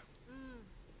qualifying.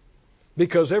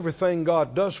 Because everything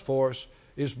God does for us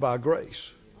is by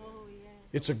grace. Oh, yeah.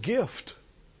 It's a gift,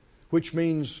 which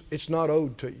means it's not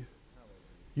owed to you.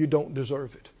 You don't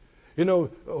deserve it. You know,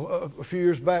 a few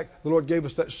years back, the Lord gave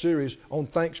us that series on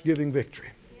Thanksgiving Victory.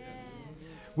 Yes.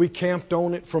 We camped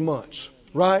on it for months,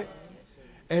 right?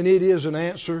 And it is an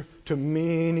answer to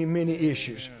many, many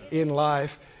issues in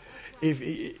life. If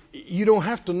you don't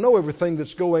have to know everything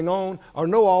that's going on or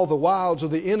know all the wiles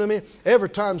of the enemy. Every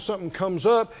time something comes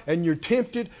up and you're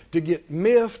tempted to get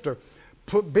miffed or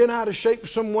bent out of shape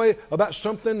some way about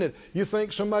something that you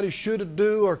think somebody should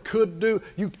do or could do,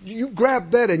 you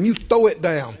grab that and you throw it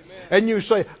down. And you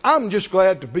say, I'm just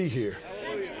glad to be here.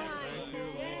 That's right. Yes,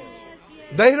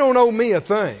 yes. They don't owe me a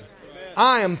thing.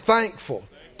 I am thankful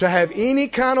to have any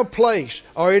kind of place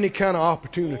or any kind of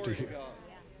opportunity here.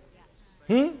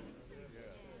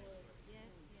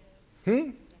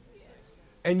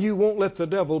 And you won't let the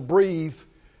devil breathe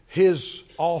his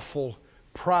awful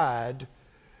pride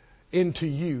into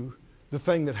you, the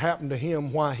thing that happened to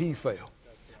him, why he fell.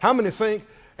 How many think,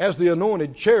 as the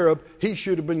anointed cherub, he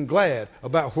should have been glad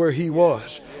about where he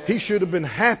was? He should have been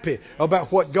happy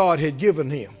about what God had given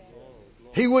him.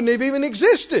 He wouldn't have even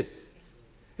existed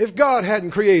if God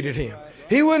hadn't created him.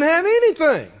 He wouldn't have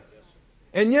anything.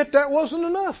 And yet that wasn't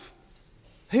enough.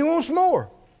 He wants more.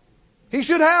 He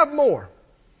should have more.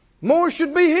 More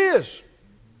should be his.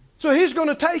 So he's going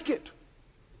to take it.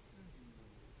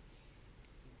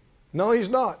 No, he's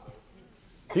not.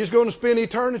 He's going to spend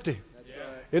eternity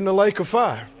in the lake of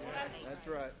fire. That's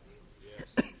right.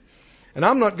 And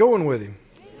I'm not going with him.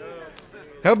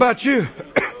 How about you?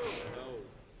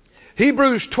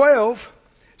 Hebrews 12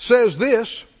 says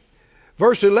this,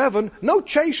 verse 11, no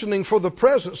chastening for the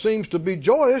present seems to be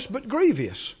joyous, but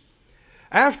grievous.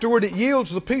 Afterward it yields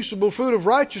the peaceable fruit of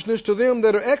righteousness to them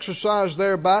that are exercised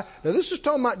thereby. Now this is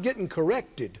talking about getting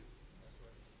corrected.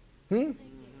 When's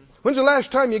the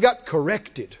last time you got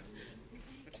corrected?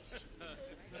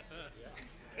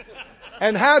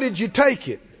 And how did you take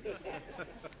it?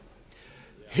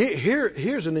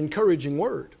 Here's an encouraging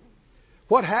word.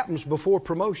 What happens before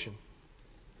promotion?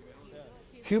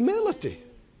 Humility.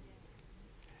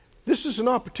 This is an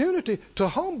opportunity to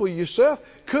humble yourself.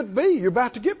 Could be you're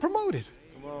about to get promoted.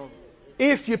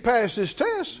 If you pass this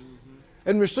test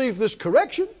and receive this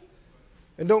correction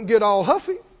and don't get all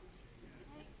huffy.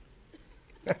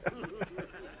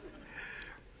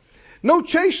 No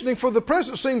chastening for the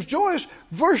present seems joyous.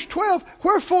 Verse 12,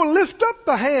 wherefore lift up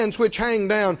the hands which hang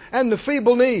down and the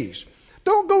feeble knees.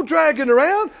 Don't go dragging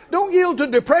around. Don't yield to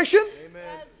depression.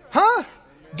 Huh?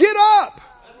 Get up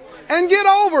and get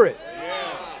over it.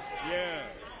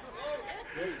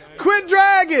 Quit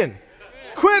dragging.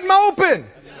 Quit moping.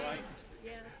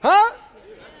 Huh?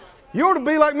 You ought to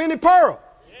be like Minnie Pearl.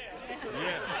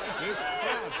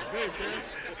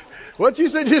 What you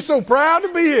said, you're so proud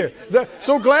to be here.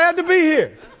 So glad to be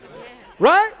here.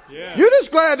 Right? You're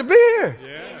just glad to be here.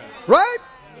 Right?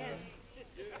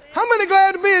 How many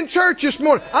glad to be in church this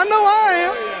morning? I know I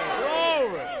am.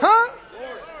 Huh?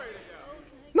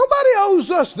 Nobody owes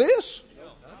us this.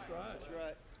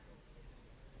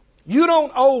 You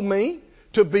don't owe me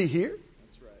to be here.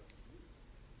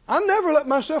 I never let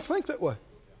myself think that way.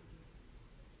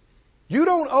 You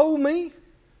don't owe me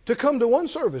to come to one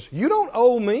service. You don't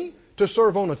owe me to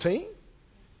serve on a team.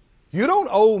 You don't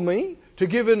owe me to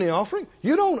give in the offering.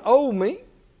 You don't owe me.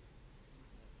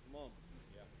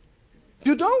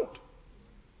 You don't.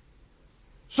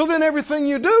 So then everything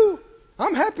you do,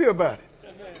 I'm happy about it.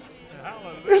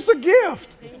 It's a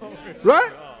gift.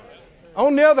 Right?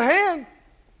 On the other hand,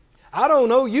 I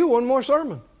don't owe you one more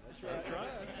sermon.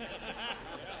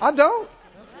 I don't.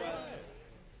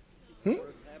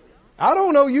 I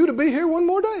don't owe you to be here one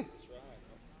more day.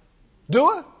 Do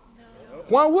I?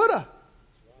 Why would I?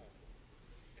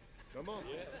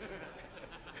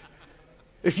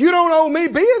 If you don't owe me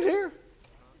being here,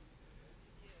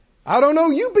 I don't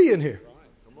owe you being here.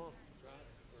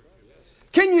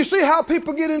 Can you see how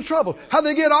people get in trouble? How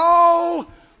they get all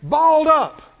balled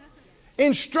up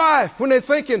in strife when they're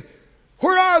thinking,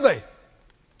 where are they?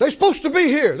 They're supposed to be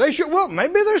here. They should. Well,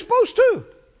 maybe they're supposed to.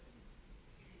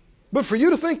 But for you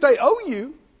to think they owe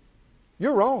you,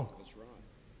 you're wrong. That's right.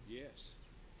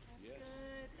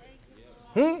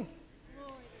 Yes.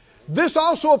 This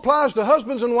also applies to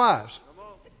husbands and wives.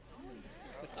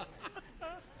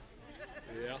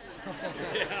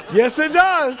 Yes, it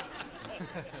does.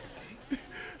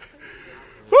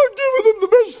 I've given them the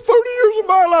best 30 years of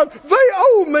my life. They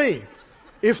owe me.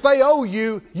 If they owe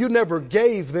you, you never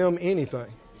gave them anything.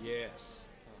 Yes.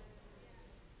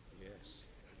 Yes.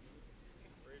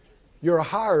 You're a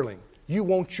hireling. You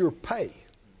want your pay.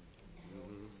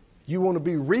 You want to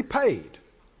be repaid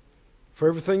for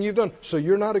everything you've done. So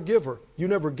you're not a giver. You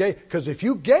never gave. Because if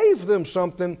you gave them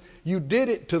something, you did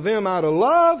it to them out of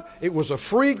love. It was a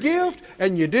free gift.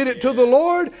 And you did it to the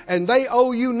Lord. And they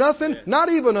owe you nothing. Not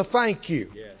even a thank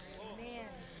you. Yes.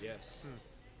 Yes.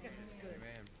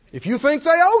 If you think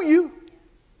they owe you,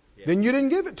 then you didn't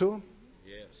give it to them.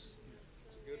 Yes.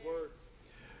 Good word.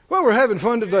 Well, we're having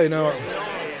fun today now, aren't we?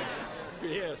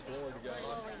 Yes, glory to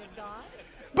God.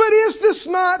 But is this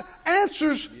not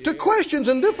answers to questions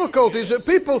and difficulties that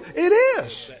people... It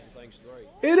is.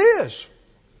 It is.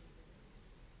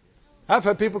 I've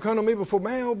had people come to me before,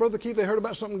 man, oh, Brother Keith, they heard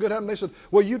about something good happen. They said,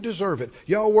 well, you deserve it.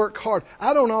 Y'all work hard.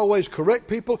 I don't always correct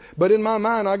people, but in my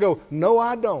mind I go, no,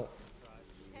 I don't.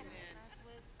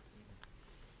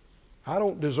 I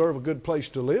don't deserve a good place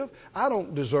to live. I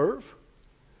don't deserve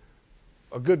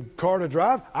a good car to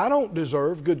drive. I don't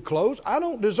deserve good clothes. I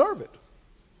don't deserve it.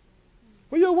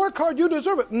 Well, you work hard, you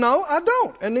deserve it. No, I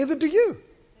don't, and neither do you.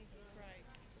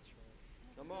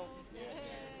 Come on.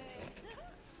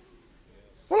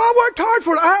 Well, I worked hard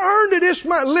for it. I earned it. It's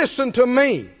my... Listen to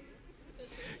me.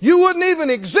 You wouldn't even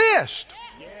exist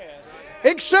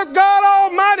except God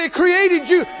Almighty created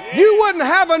you. You wouldn't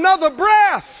have another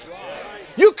breath.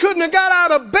 You couldn't have got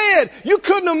out of bed. You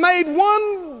couldn't have made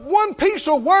one piece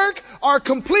of work or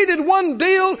completed one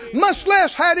deal, much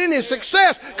less had any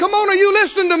success. Come on, are you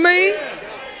listening to me?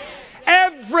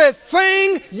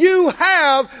 Everything you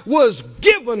have was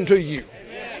given to you.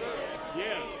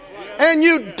 And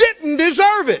you didn't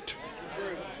deserve it.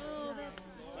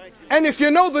 And if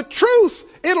you know the truth,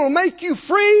 it'll make you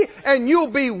free and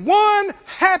you'll be one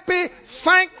happy,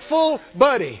 thankful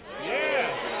buddy.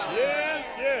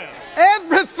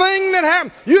 Everything that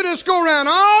happened, you just go around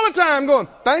all the time going,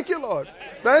 thank you, Lord.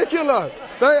 Thank you, Lord.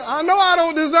 I know I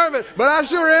don't deserve it, but I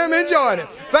sure am enjoying it.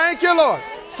 Thank you, Lord.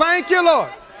 Thank you, Lord.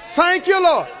 Thank you,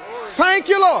 Lord. Thank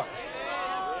you, Lord.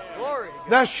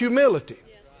 That's humility.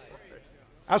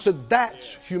 I said,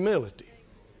 that's humility.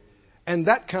 And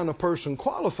that kind of person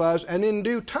qualifies, and in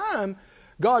due time,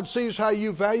 God sees how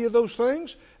you value those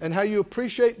things and how you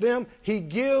appreciate them. He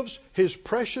gives His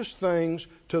precious things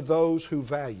to those who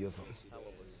value them.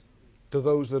 To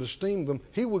those that esteem them,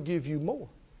 He will give you more.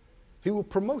 He will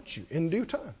promote you in due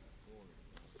time.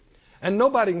 And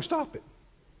nobody can stop it.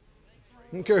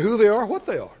 I don't care who they are, what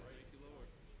they are.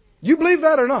 You believe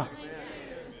that or not?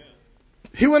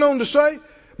 He went on to say,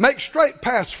 make straight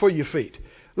paths for your feet,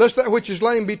 lest that which is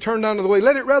lame be turned out of the way.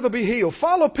 Let it rather be healed.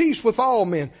 Follow peace with all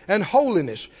men and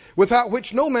holiness, without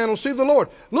which no man will see the Lord.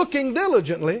 Looking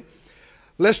diligently,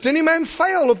 lest any man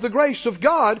fail of the grace of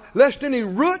God, lest any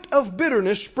root of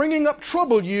bitterness springing up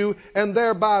trouble you, and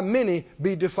thereby many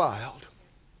be defiled.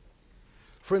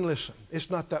 Friend, listen, it's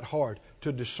not that hard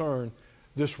to discern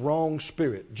this wrong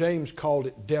spirit. James called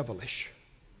it devilish.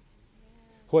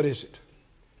 What is it?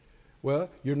 Well,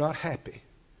 you're not happy.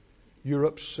 You're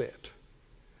upset.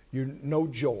 No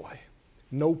joy,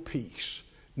 no peace,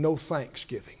 no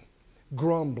thanksgiving,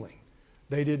 grumbling.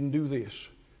 They didn't do this.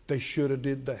 They should have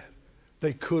did that.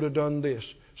 They could have done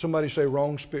this. Somebody say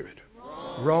wrong spirit.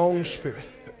 Wrong spirit.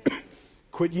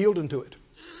 Quit yielding to it.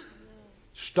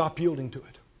 Stop yielding to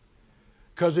it.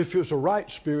 Because if it was a right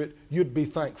spirit, you'd be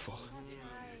thankful.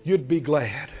 You'd be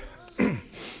glad.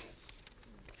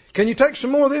 Can you take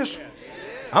some more of this?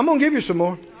 I'm going to give you some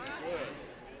more.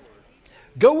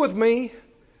 Go with me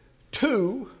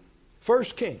to 1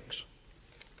 Kings,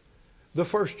 the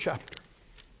first chapter.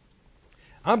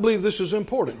 I believe this is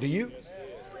important. Do you?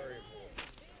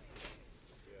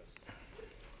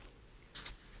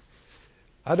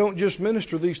 I don't just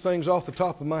minister these things off the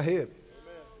top of my head.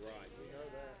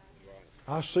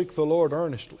 I seek the Lord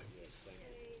earnestly.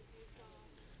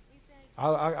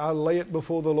 I lay it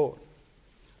before the Lord.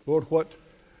 Lord,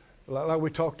 like we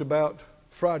talked about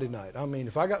Friday night. I mean,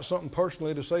 if I got something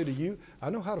personally to say to you, I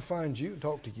know how to find you and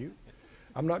talk to you.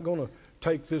 I'm not going to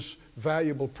take this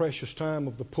valuable, precious time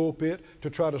of the pulpit to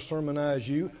try to sermonize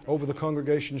you over the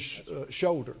congregation's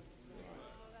shoulder.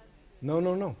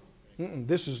 No.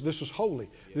 This is holy.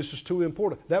 This is too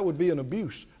important. That would be an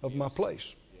abuse of my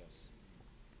place.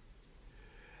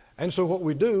 And so what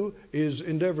we do is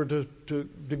endeavor to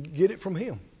get it from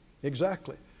Him.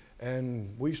 Exactly.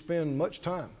 And we spend much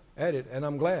time at it, and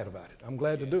I'm glad about it. I'm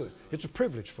glad to do it. It's a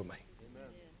privilege for me.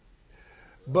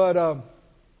 But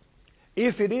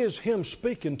if it is Him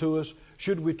speaking to us,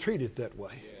 should we treat it that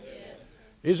way?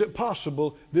 Is it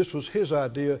possible this was His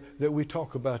idea that we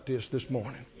talk about this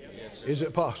morning? Is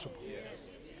it possible?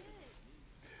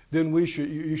 Then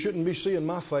you shouldn't be seeing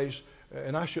my face,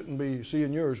 and I shouldn't be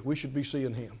seeing yours. We should be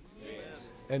seeing Him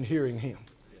and hearing Him.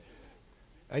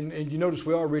 And you notice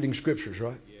we are reading scriptures,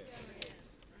 right?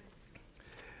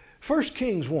 1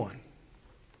 Kings 1.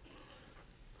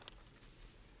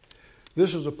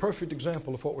 This is a perfect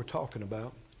example of what we're talking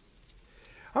about.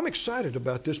 I'm excited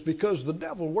about this because the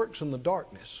devil works in the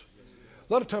darkness.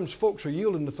 A lot of times folks are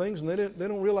yielding to things and they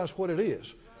don't realize what it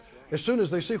is. As soon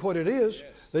as they see what it is,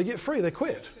 they get free. They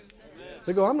quit.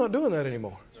 They go, I'm not doing that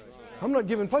anymore. I'm not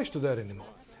giving place to that anymore.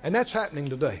 And that's happening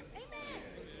today.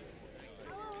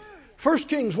 1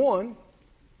 Kings 1,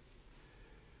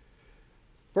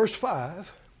 verse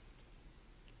 5.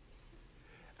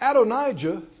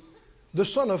 Adonijah, the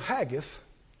son of Haggith,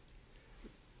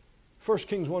 1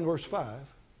 Kings 1, verse 5.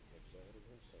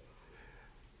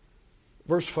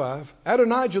 Verse 5.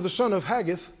 Adonijah, the son of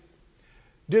Haggith,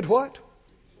 did what?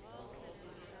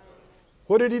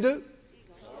 What did he do?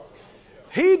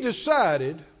 he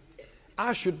decided,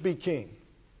 I should be king.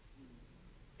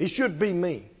 He should be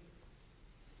me.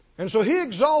 And so he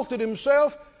exalted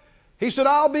himself. He said,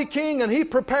 I'll be king. And he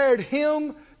prepared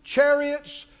him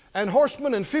chariots and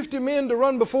horsemen and 50 men to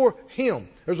run before him.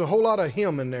 There's a whole lot of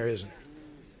him in there, isn't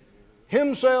there?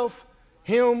 Himself,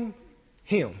 him.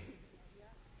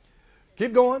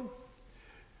 Keep going.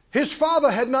 His father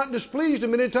had not displeased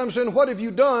him at any time, saying, what have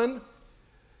you done?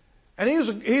 And he's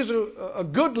a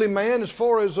goodly man as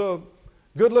far as a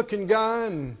good-looking guy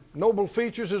and noble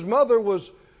features. His mother was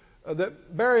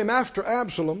that bare him after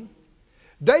Absalom.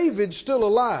 David's still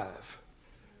alive.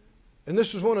 And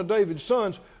this is one of David's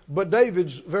sons, but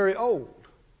David's very old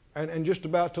and just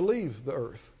about to leave the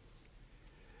earth.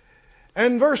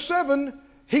 And verse 7,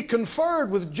 he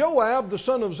conferred with Joab, the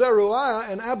son of Zeruiah,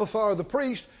 and Abiathar the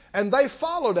priest, and they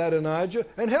followed Adonijah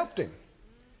and helped him.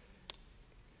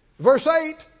 Verse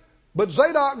 8, but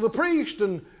Zadok the priest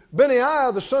and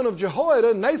Benaiah the son of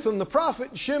Jehoiada, Nathan the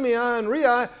prophet, Shimei and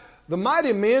Rei, the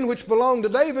mighty men which belonged to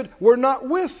David, were not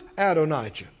with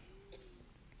Adonijah.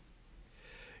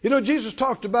 You know, Jesus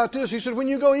talked about this. He said, when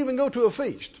you even go to a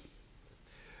feast,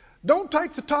 don't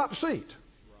take the top seat.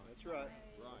 That's right.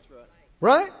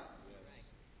 Right?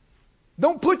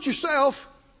 Don't put yourself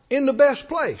in the best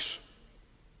place.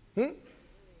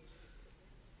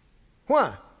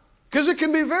 Why? Because it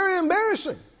can be very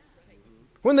embarrassing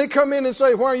when they come in and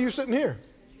say, why are you sitting here?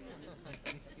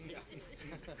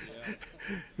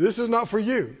 This is not for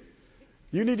you.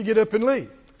 You need to get up and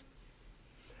leave.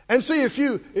 And see, if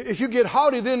you get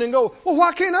haughty then and go, well,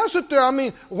 why can't I sit there? I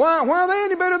mean, why are they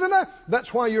any better than I?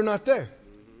 That's why you're not there.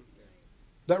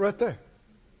 That right there.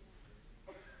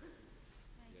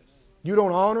 You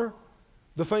don't honor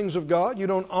the things of God. You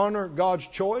don't honor God's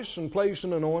choice and place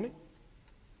and anointing.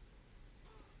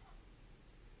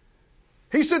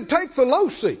 He said, take the low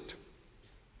seat.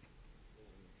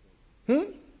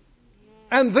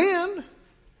 And then,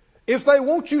 if they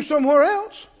want you somewhere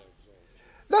else,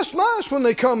 that's nice when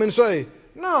they come and say,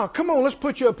 no, come on, let's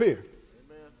put you up here.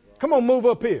 Come on, move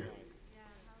up here.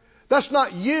 That's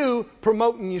not you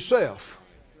promoting yourself.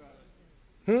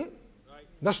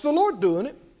 That's the Lord doing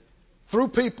it. Through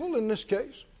people in this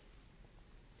case.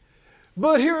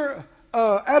 But here,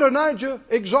 Adonijah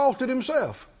exalted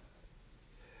himself.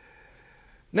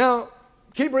 Now,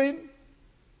 keep reading.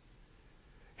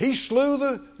 He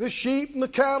slew the sheep and the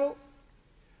cattle.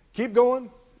 Keep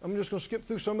going. I'm just going to skip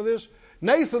through some of this.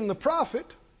 Nathan the prophet,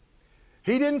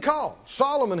 he didn't call.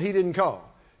 Solomon he didn't call.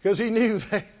 Because he knew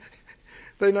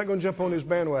they're not going to jump on his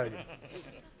bandwagon.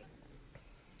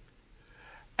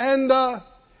 And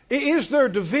is there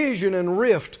division and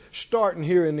rift starting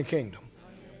here in the kingdom?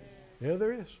 Yeah,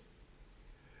 there is.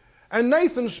 And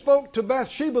Nathan spoke to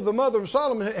Bathsheba, the mother of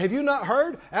Solomon, have you not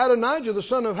heard? Adonijah, the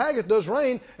son of Haggith, does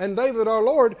reign, and David our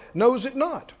Lord knows it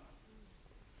not.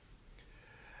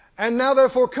 And now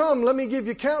therefore come, let me give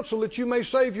you counsel that you may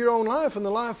save your own life and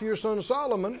the life of your son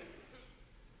Solomon.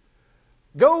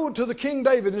 Go to the King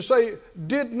David and say,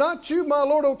 did not you, my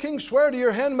Lord, O King, swear to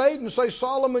your handmaid and say,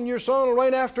 Solomon your son will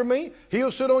reign after me?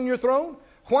 He'll sit on your throne.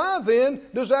 Why then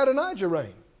does Adonijah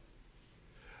reign?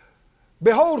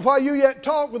 Behold, while you yet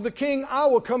talk with the king, I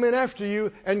will come in after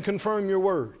you and confirm your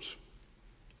words.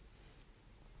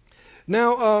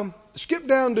 Now, skip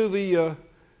down to the,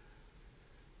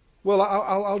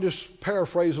 I'll just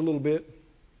paraphrase a little bit.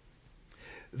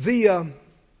 The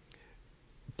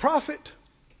prophet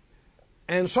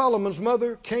and Solomon's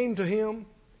mother came to him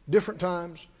different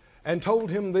times and told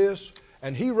him this,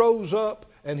 and he rose up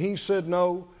and he said,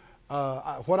 no,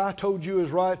 what I told you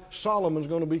is right. Solomon's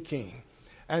going to be king.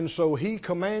 And so he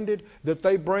commanded that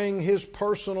they bring his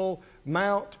personal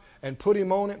mount and put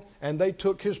him on it. And they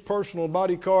took his personal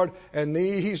bodyguard. And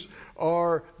these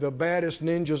are the baddest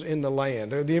ninjas in the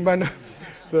land. Do anybody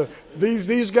know?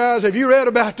 These guys, have you read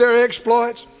about their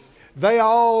exploits? They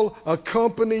all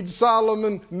accompanied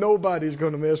Solomon. Nobody's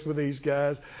going to mess with these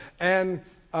guys. And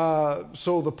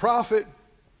so the prophet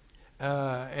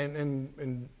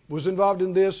and was involved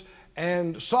in this.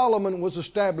 And Solomon was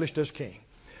established as king.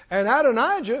 And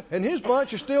Adonijah and his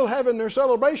bunch are still having their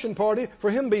celebration party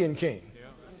for him being king. Yeah.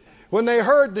 When they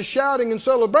heard the shouting and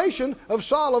celebration of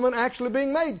Solomon actually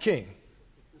being made king.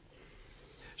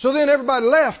 So then everybody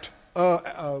left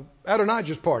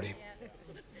Adonijah's party.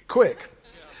 Quick.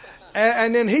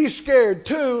 And then he's scared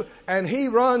too. And he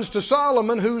runs to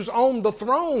Solomon, who's on the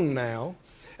throne now.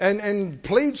 And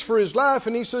pleads for his life.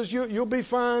 And he says, you'll be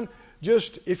fine.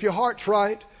 Just if your heart's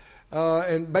right.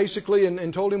 And basically,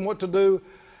 and told him what to do.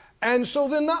 And so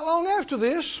then not long after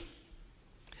this,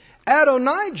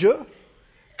 Adonijah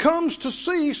comes to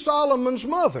see Solomon's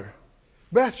mother,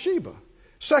 Bathsheba.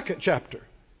 2nd chapter,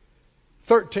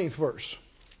 13th verse.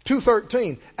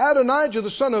 2:13. Adonijah, the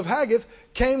son of Haggith,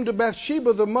 came to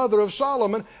Bathsheba, the mother of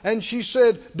Solomon, and she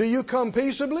said, "Do you come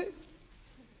peaceably?"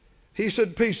 He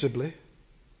said, "Peaceably."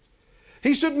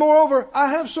 He said, "Moreover, I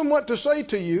have somewhat to say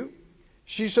to you."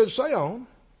 She said, "Say on."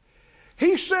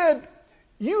 He said,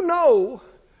 "You know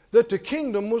that the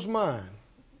kingdom was mine."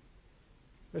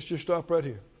 Let's just stop right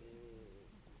here.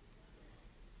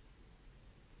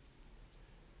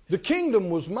 The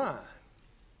kingdom was mine.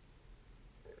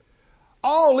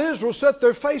 All Israel set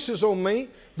their faces on me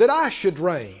that I should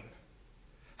reign.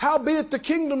 Howbeit the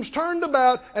kingdom's turned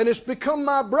about, and it's become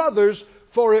my brother's,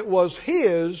 for it was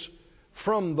his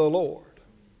from the Lord.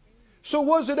 So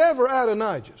was it ever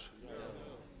Adonijah's?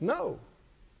 No.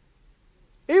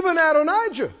 Even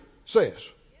Adonijah says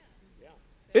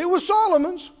it was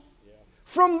Solomon's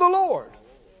from the Lord.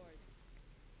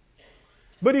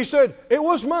 But he said, it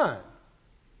was mine.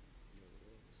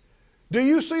 Do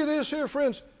you see this here,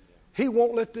 friends? He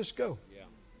won't let this go.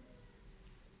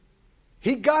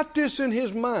 He got this in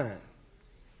his mind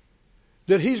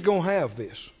that he's going to have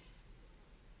this.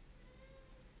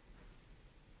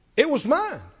 It was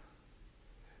mine.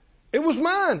 It was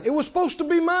mine. It was supposed to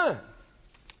be mine.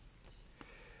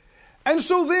 And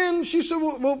so then she said,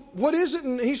 well, what is it?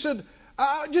 And he said,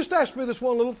 just ask me this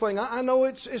one little thing. I know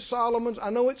it's Solomon's. I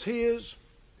know it's his.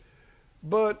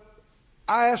 But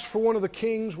I asked for one of the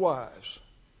king's wives.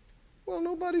 Well,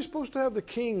 nobody's supposed to have the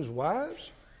king's wives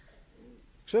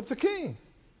except the king.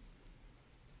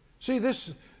 See,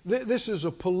 this is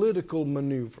a political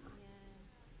maneuver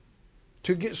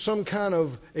to get some kind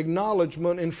of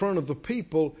acknowledgement in front of the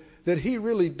people that he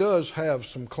really does have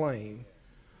some claim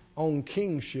on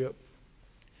kingship.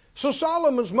 So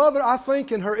Solomon's mother, I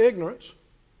think in her ignorance,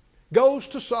 goes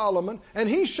to Solomon, and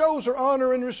he shows her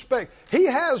honor and respect. He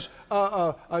has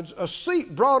a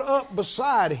seat brought up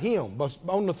beside him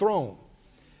on the throne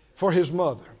for his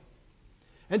mother.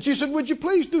 And she said, would you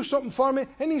please do something for me?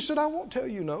 And he said, I won't tell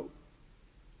you no.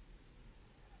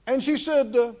 And she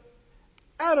said,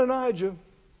 Adonijah,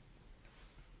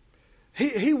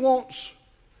 he wants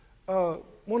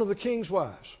one of the king's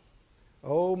wives.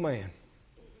 Oh, man.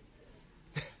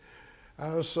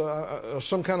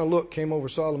 Some kind of look came over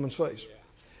Solomon's face.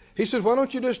 He said, why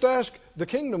don't you just ask the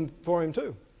kingdom for him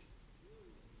too?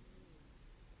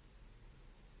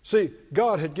 See,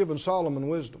 God had given Solomon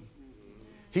wisdom.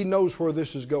 He knows where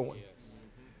this is going.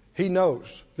 He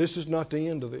knows this is not the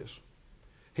end of this.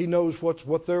 He knows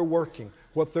what they're working,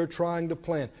 what they're trying to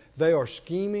plan. They are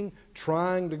scheming,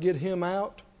 trying to get him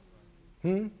out.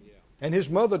 And his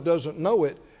mother doesn't know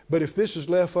it, but if this is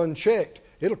left unchecked,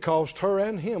 it'll cost her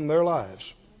and him their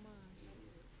lives.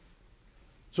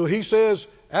 So he says,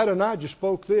 Adonijah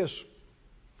spoke this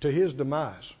to his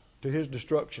demise, to his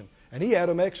destruction. And he had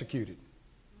him executed.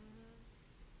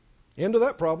 End of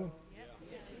that problem.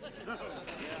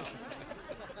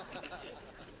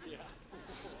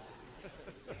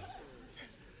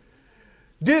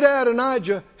 Did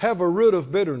Adonijah have a root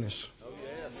of bitterness?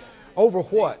 Over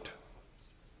what?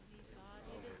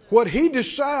 What he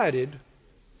decided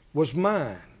was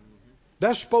mine.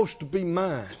 That's supposed to be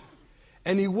mine.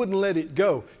 And he wouldn't let it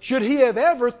go. Should he have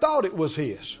ever thought it was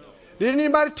his? Did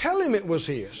anybody tell him it was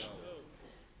his?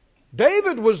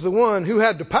 David was the one who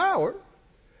had the power.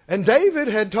 And David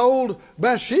had told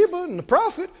Bathsheba and the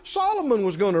prophet Solomon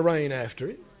was going to reign after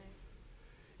him.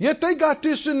 Yet they got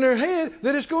this in their head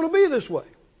that it's going to be this way.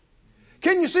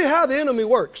 Can you see how the enemy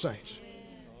works, saints?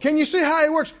 Can you see how he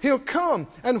works? He'll come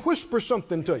and whisper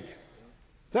something to you.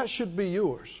 That should be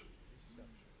yours.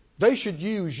 They should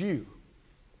use you.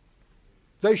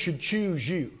 They should choose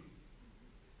you.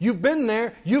 You've been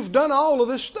there. You've done all of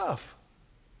this stuff.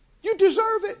 You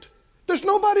deserve it. There's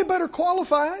nobody better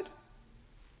qualified.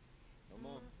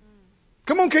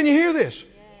 Come on, can you hear this?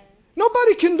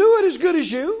 Nobody can do it as good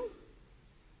as you.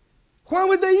 Why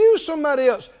would they use somebody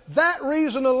else? That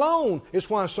reason alone is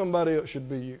why somebody else should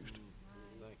be used.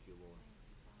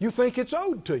 You think it's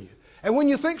owed to you. And when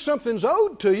you think something's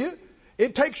owed to you,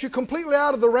 it takes you completely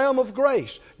out of the realm of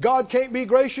grace. God can't be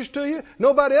gracious to you.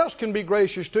 Nobody else can be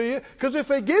gracious to you. Because if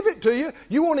they give it to you,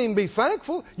 you won't even be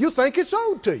thankful. You think it's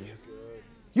owed to you.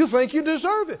 You think you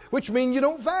deserve it, which means you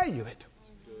don't value it.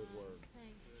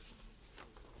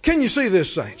 Can you see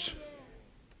this, saints?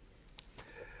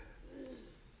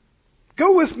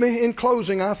 Go with me in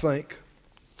closing, I think,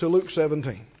 to Luke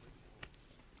 17.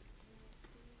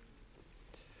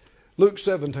 Luke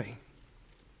 17.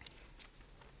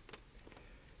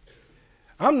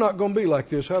 I'm not going to be like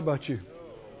this. How about you?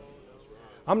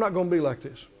 I'm not going to be like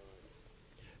this.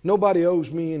 Nobody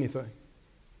owes me anything.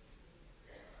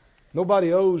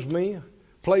 Nobody owes me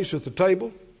place at the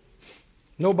table.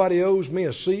 Nobody owes me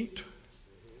a seat.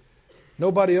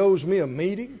 Nobody owes me a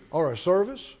meeting or a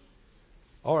service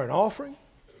or an offering.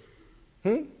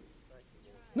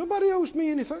 Nobody owes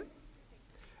me anything.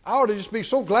 I ought to just be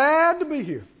so glad to be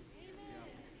here.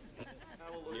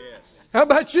 Yes. How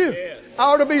about you? Yes. I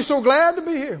ought to be so glad to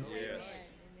be here. Yes.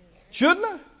 Shouldn't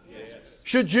I? Yes.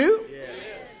 Should you? Yes.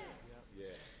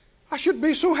 Yes. I should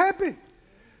be so happy,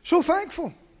 so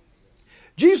thankful.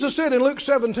 Jesus said in Luke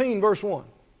 17, verse 1.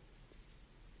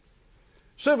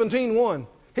 17:1.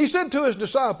 He said to his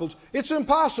disciples, it's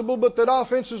impossible but that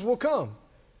offenses will come.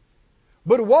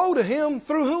 But woe to him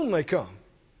through whom they come.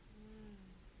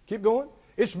 Keep going.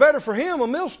 It's better for him a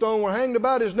millstone were hanged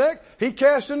about his neck, he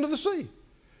cast into the sea,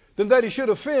 than that he should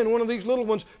offend one of these little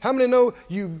ones. How many know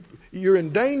you're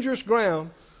in dangerous ground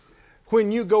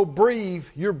when you go breathe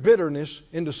your bitterness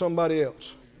into somebody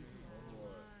else?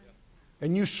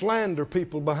 And you slander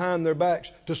people behind their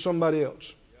backs to somebody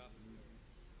else.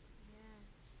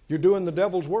 You're doing the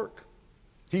devil's work.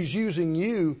 He's using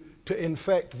you to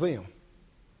infect them.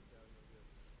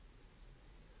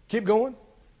 Keep going.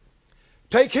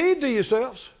 Take heed to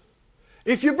yourselves.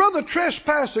 If your brother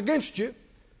trespass against you,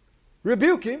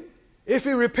 rebuke him. If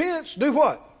he repents, do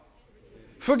what?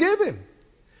 Forgive him.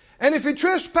 And if he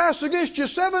trespass against you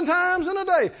 7 times in a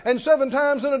day, and 7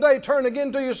 times in a day turn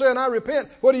again to you saying, I repent,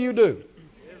 what do?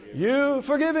 You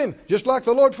forgive him, just like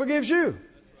the Lord forgives you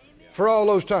for all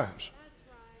those times.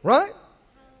 Right?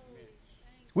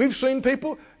 We've seen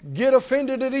people get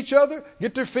offended at each other,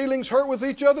 get their feelings hurt with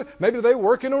each other. Maybe they're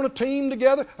working on a team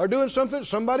together or doing something.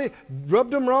 Somebody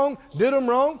rubbed them wrong, did them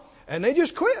wrong, and they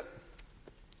just quit.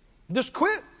 Just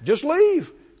quit. Just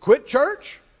leave. Quit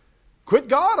church. Quit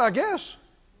God, I guess.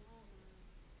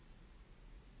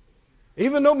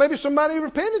 Even though maybe somebody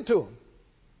repented to them.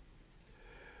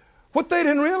 What they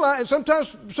didn't realize, and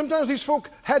sometimes these folk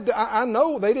had to, I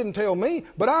know they didn't tell me,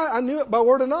 but I knew it by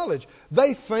word of knowledge.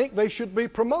 They think they should be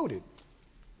promoted.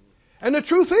 And the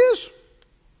truth is,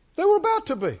 they were about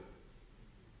to be.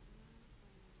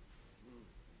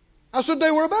 I said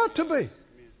they were about to be.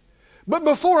 But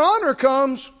before honor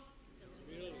comes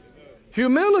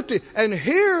humility. And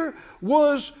here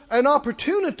was an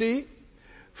opportunity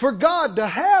for God to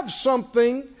have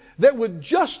something that would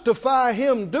justify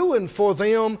him doing for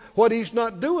them what he's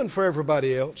not doing for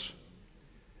everybody else.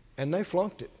 And they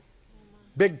flunked it.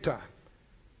 Big time.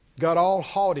 Got all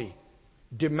haughty.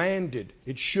 Demanded.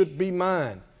 It should be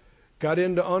mine. Got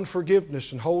into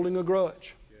unforgiveness and holding a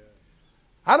grudge.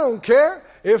 I don't care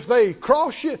if they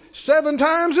cross you 7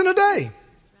 times in a day.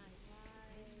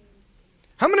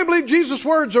 How many believe Jesus'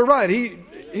 words are right?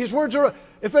 His words are right.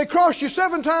 If they cross you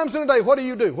 7 times in a day, what do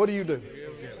you do? What do you do?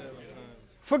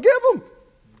 Forgive them.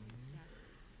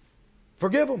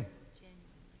 Forgive them.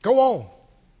 Go on.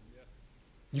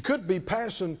 You could be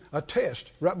passing a test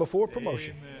right before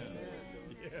promotion.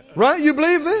 Right? You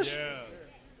believe this?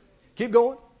 Keep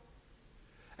going.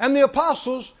 And the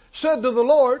apostles said to the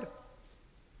Lord,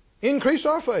 increase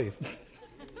our faith.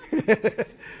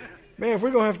 Man, if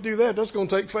we're going to have to do that, that's going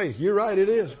to take faith. You're right, it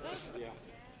is.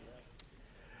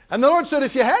 And the Lord said,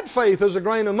 if you had faith as a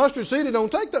grain of mustard seed, it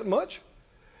don't take that much.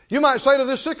 You might say to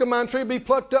this sycamore tree, be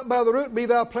plucked up by the root, be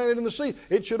thou planted in the sea.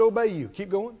 It should obey you. Keep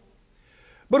going.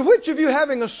 But which of you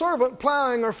having a servant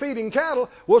plowing or feeding cattle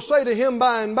will say to him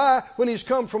by and by, when he's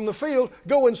come from the field,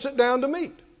 go and sit down to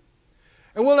meat?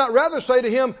 And will not rather say to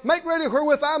him, make ready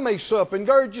wherewith I may sup, and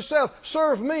gird yourself,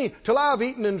 serve me till I've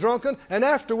eaten and drunken, and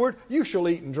afterward you shall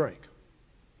eat and drink.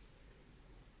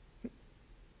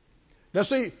 Now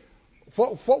see,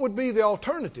 what would be the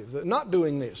alternative, not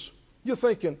doing this? You're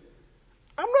thinking,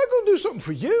 I'm not going to do something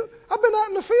for you. I've been out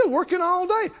in the field working all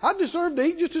day. I deserve to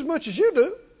eat just as much as you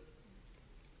do.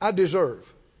 I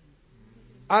deserve.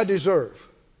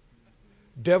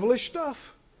 Devilish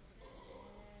stuff.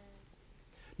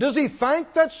 Does he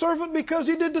thank that servant because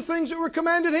he did the things that were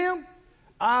commanded him?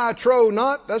 I trow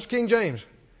not. That's King James.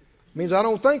 Means I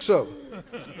don't think so.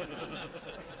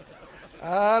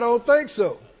 I don't think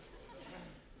so.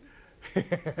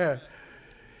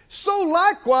 So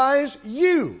likewise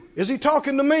you. Is he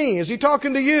talking to me? Is he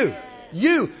talking to you?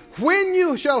 You. When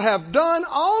you shall have done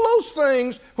all those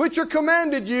things which are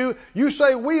commanded you, you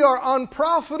say, we are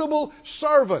unprofitable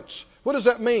servants. What does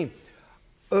that mean?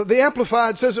 The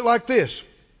Amplified says it like this.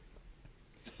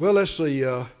 Well, let's see.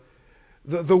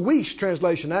 The Weiss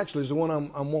translation actually is the one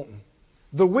I'm wanting.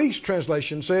 The Weiss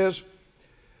translation says,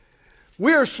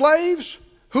 we are slaves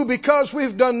who, because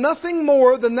we've done nothing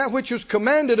more than that which is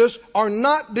commanded us, are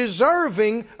not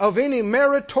deserving of any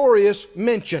meritorious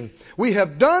mention. We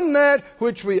have done that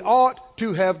which we ought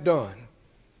to have done.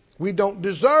 We don't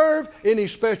deserve any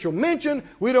special mention.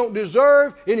 We don't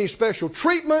deserve any special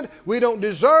treatment. We don't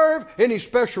deserve any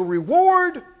special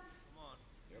reward.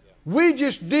 We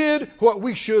just did what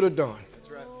we should have done.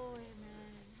 Oh, amen.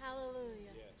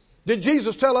 Hallelujah. Did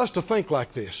Jesus tell us to think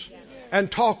like this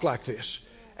and talk like this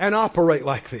and operate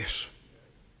like this?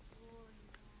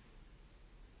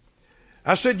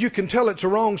 I said you can tell it's a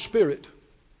wrong spirit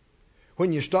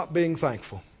when you stop being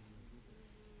thankful.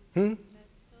 The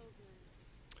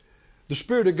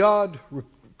Spirit of God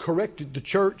corrected the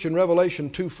church in Revelation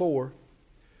 2:4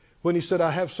 when He said,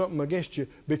 I have something against you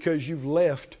because you've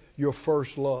left your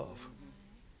first love.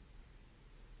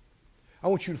 I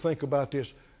want you to think about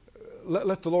this.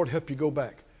 Let the Lord help you go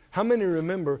back. How many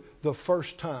remember the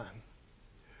first time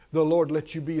the Lord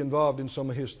let you be involved in some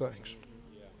of His things?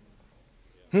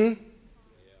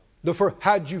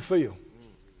 How'd you feel?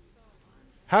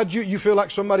 How'd you feel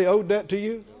like somebody owed that to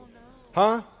you?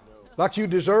 Huh? Like you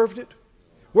deserved it?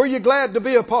 Were you glad to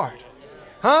be a part?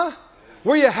 Huh?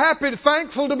 Were you happy,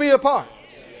 thankful to be a part?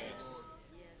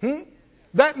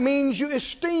 That means you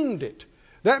esteemed it.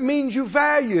 That means you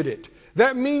valued it.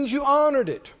 That means you honored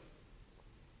it.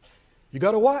 You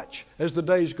got to watch as the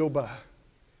days go by,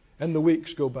 and the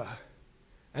weeks go by,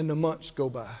 and the months go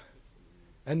by,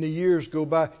 and the years go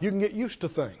by. You can get used to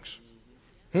things.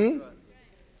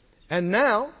 And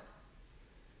now,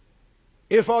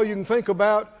 if all you can think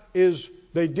about is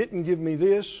they didn't give me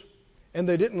this, and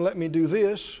they didn't let me do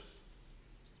this,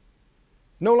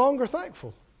 no longer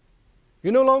thankful.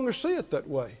 You no longer see it that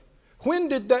way. When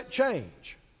did that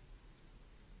change?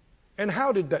 And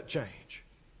how did that change?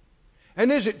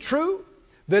 And is it true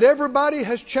that everybody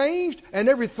has changed and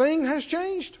everything has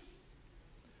changed?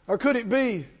 Or could it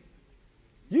be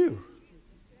you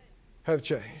have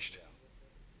changed?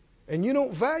 And you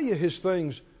don't value His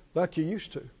things like you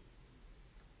used to.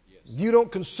 You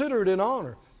don't consider it an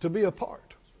honor to be a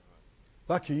part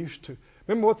like you used to.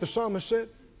 Remember what the psalmist said?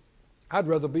 I'd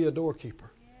rather be a doorkeeper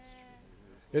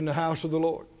in the house of the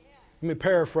Lord. Let me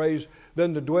paraphrase,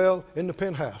 than to dwell in the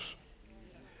penthouse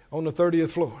on the 30th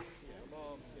floor.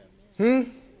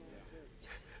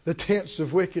 The tents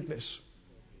of wickedness.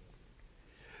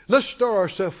 Let's stir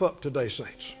ourselves up today,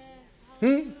 saints.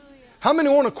 How many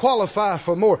want to qualify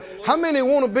for more? How many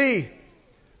want to be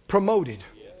promoted?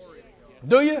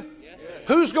 Do you?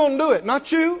 Who's going to do it?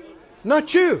 Not you.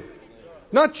 Not you.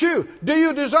 Not you. Do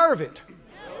you deserve it?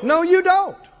 No, you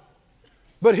don't.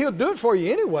 But He'll do it for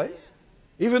you anyway,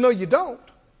 even though you don't,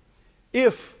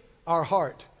 if our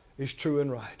heart is true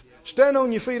and right. Stand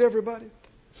on your feet, everybody.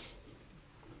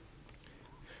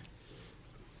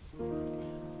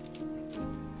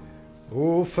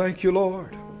 Oh, thank you,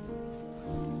 Lord.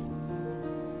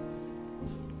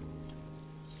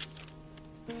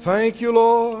 Thank you,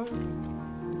 Lord.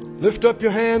 Lift up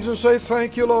your hands and say,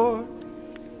 thank you, Lord.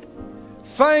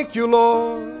 Thank you,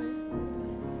 Lord.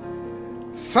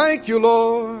 Thank you,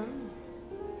 Lord.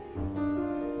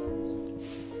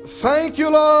 Thank you,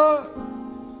 Lord.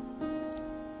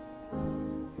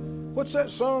 What's that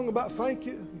song about thank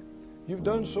you? You've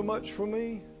done so much for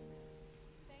me.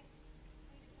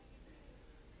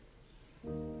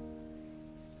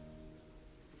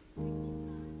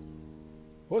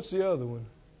 What's the other one?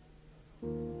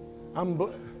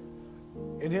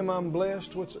 In Him I'm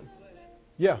blessed. What's it?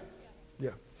 Yeah.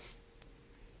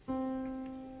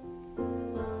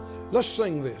 Let's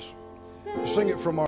sing this. Sing it from our